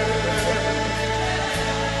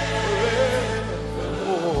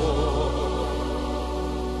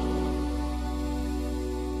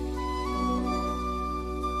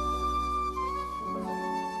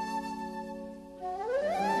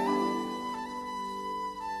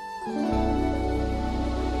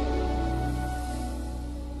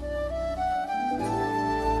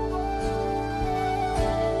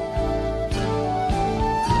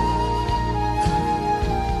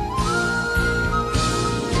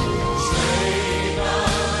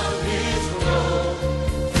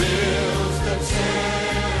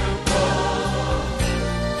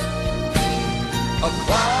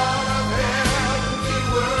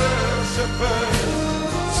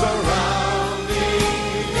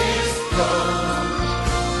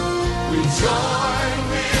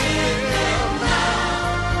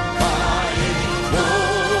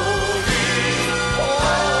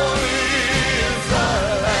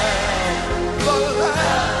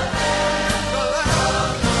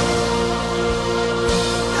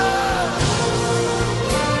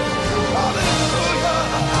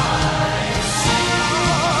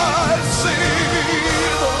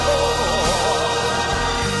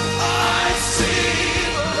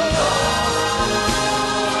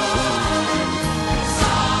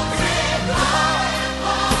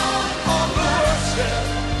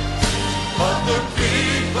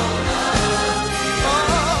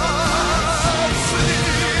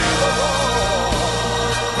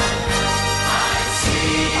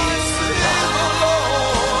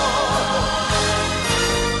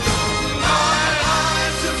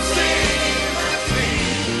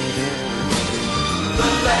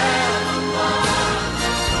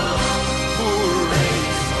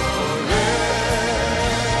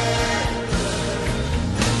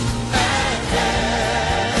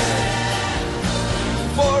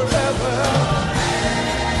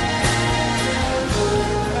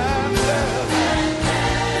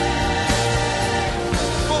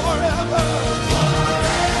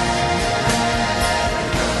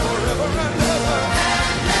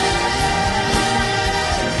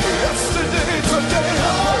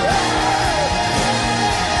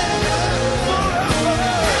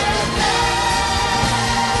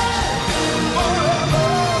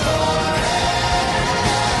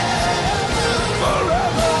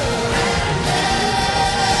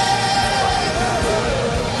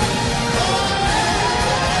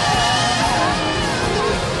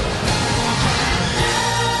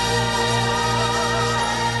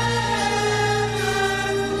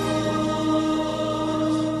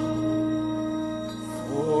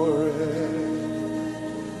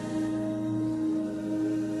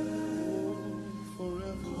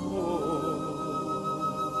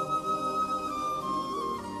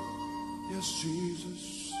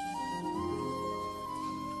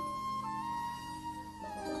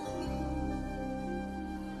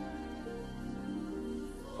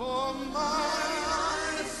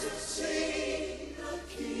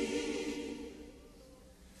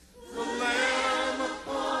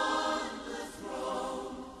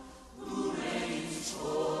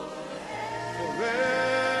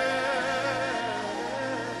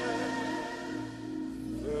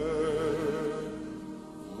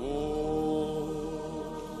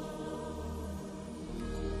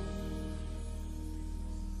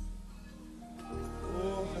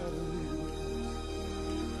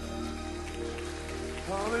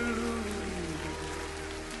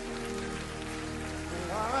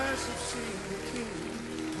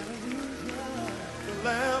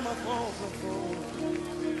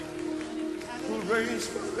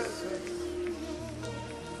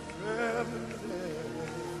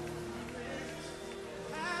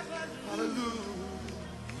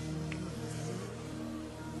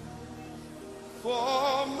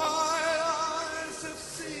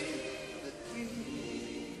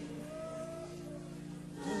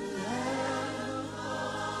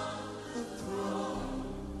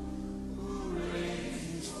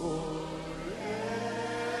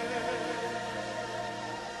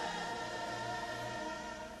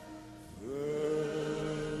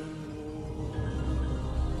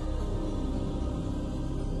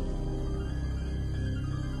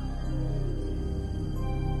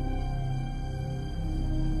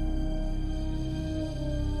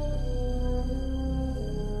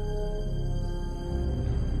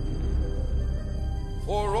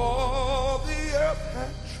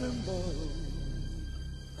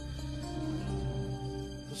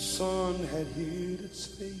 had hid its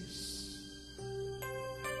face.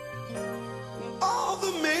 All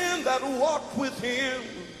the men that walked with him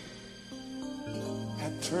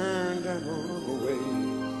had turned and run away.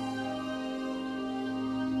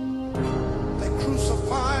 They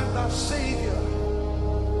crucified our Savior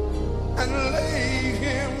and laid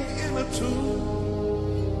him in a tomb.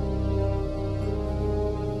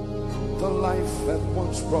 The life that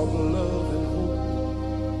once brought love and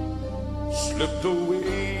hope slipped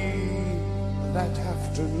away that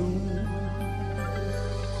afternoon.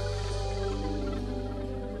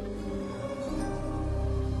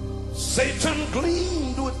 Satan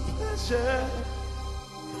gleamed with pleasure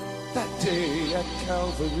that day at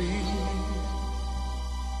Calvary,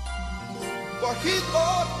 for he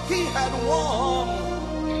thought he had won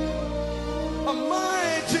a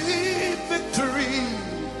mighty victory.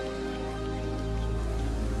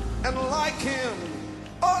 And like him,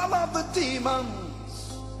 all of the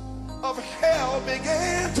demons of hell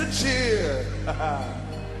began to cheer.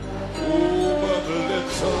 Oh, but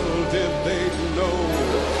little did they know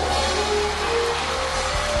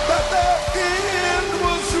that their end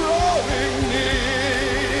was drawing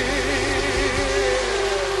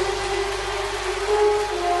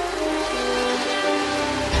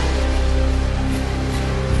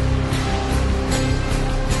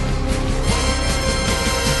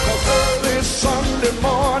Sunday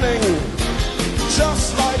morning,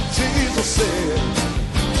 just like Jesus said,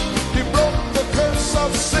 he broke the curse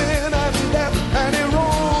of sin and death, and he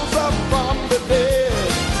rose up from the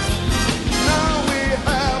dead. Now we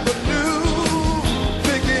have a new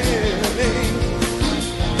beginning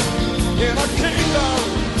in a kingdom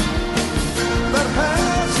that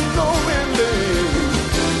has no ending.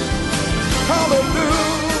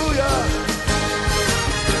 Hallelujah,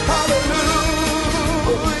 hallelujah.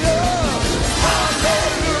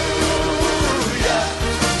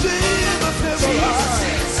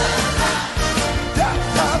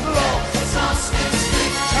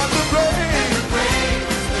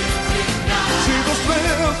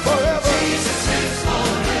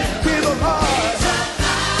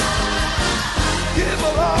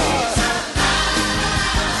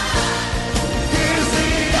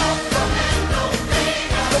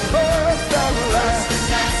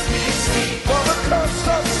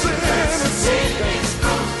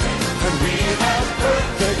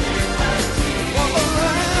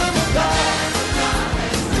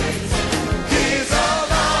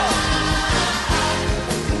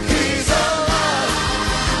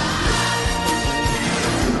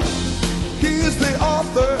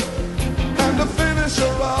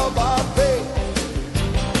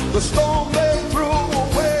 The stone they threw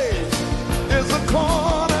away is the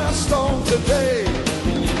cornerstone today.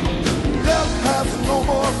 Death has no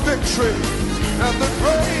more victory, and the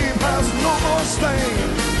grave has no more stain.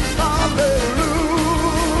 Hallelujah,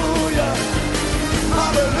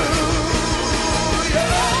 hallelujah.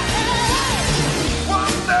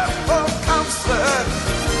 Wonderful Counselor,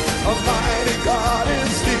 a mighty God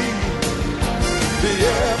is He, the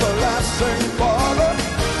everlasting Father.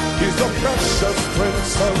 He's the precious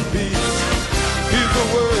Prince of Peace. He's the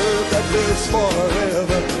Word that lives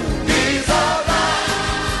forever. He's alive.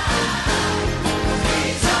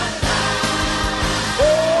 He's alive.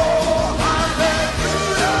 Oh,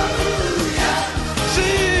 hallelujah.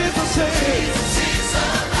 Jesus is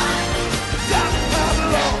alive. Death has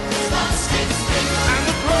lost its sting, and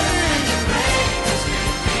the grave has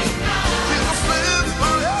been beaten. Jesus lives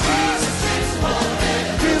forever. Jesus lives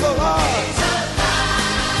forever. He's alive.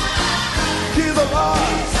 He's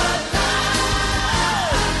alive.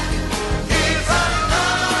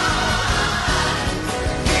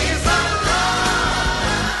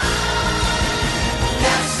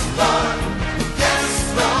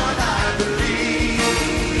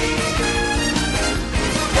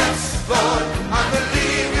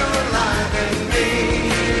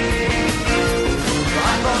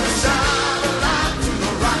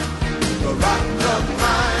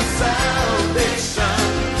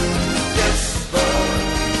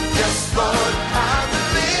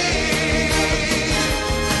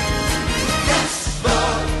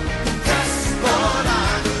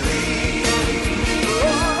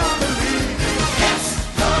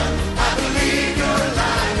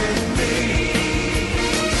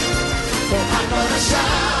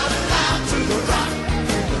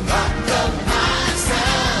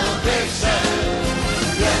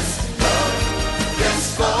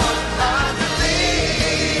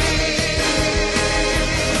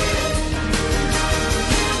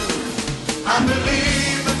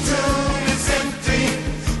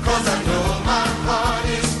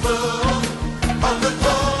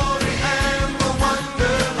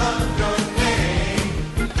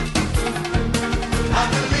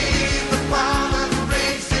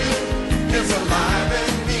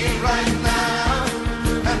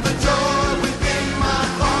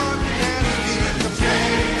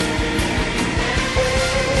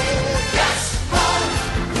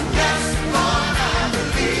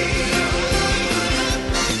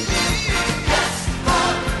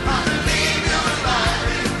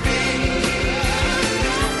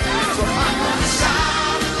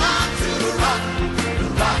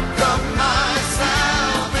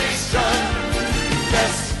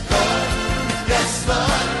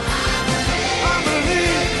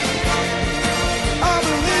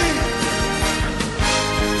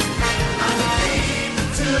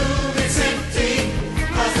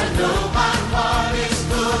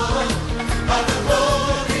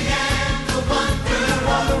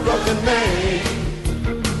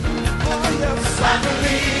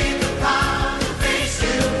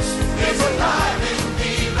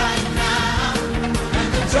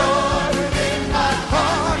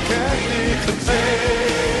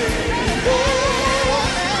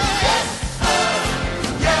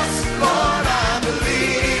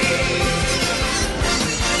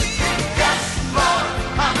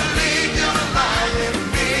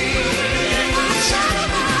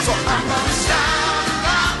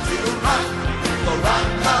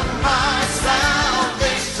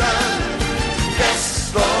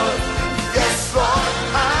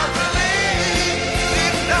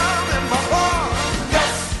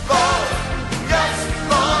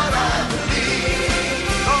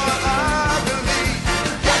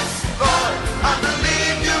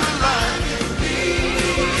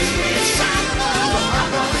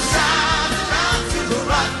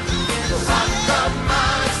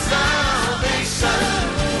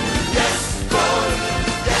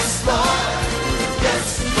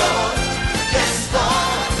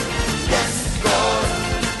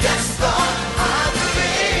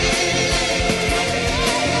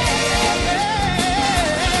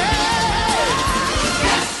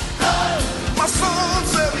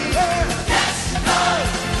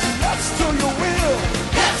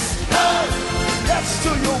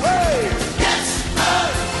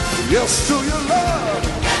 Yes to your love.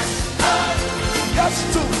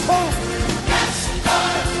 Yes to hope.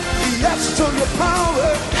 Yes to your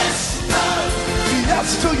power.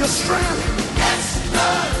 Yes to your strength.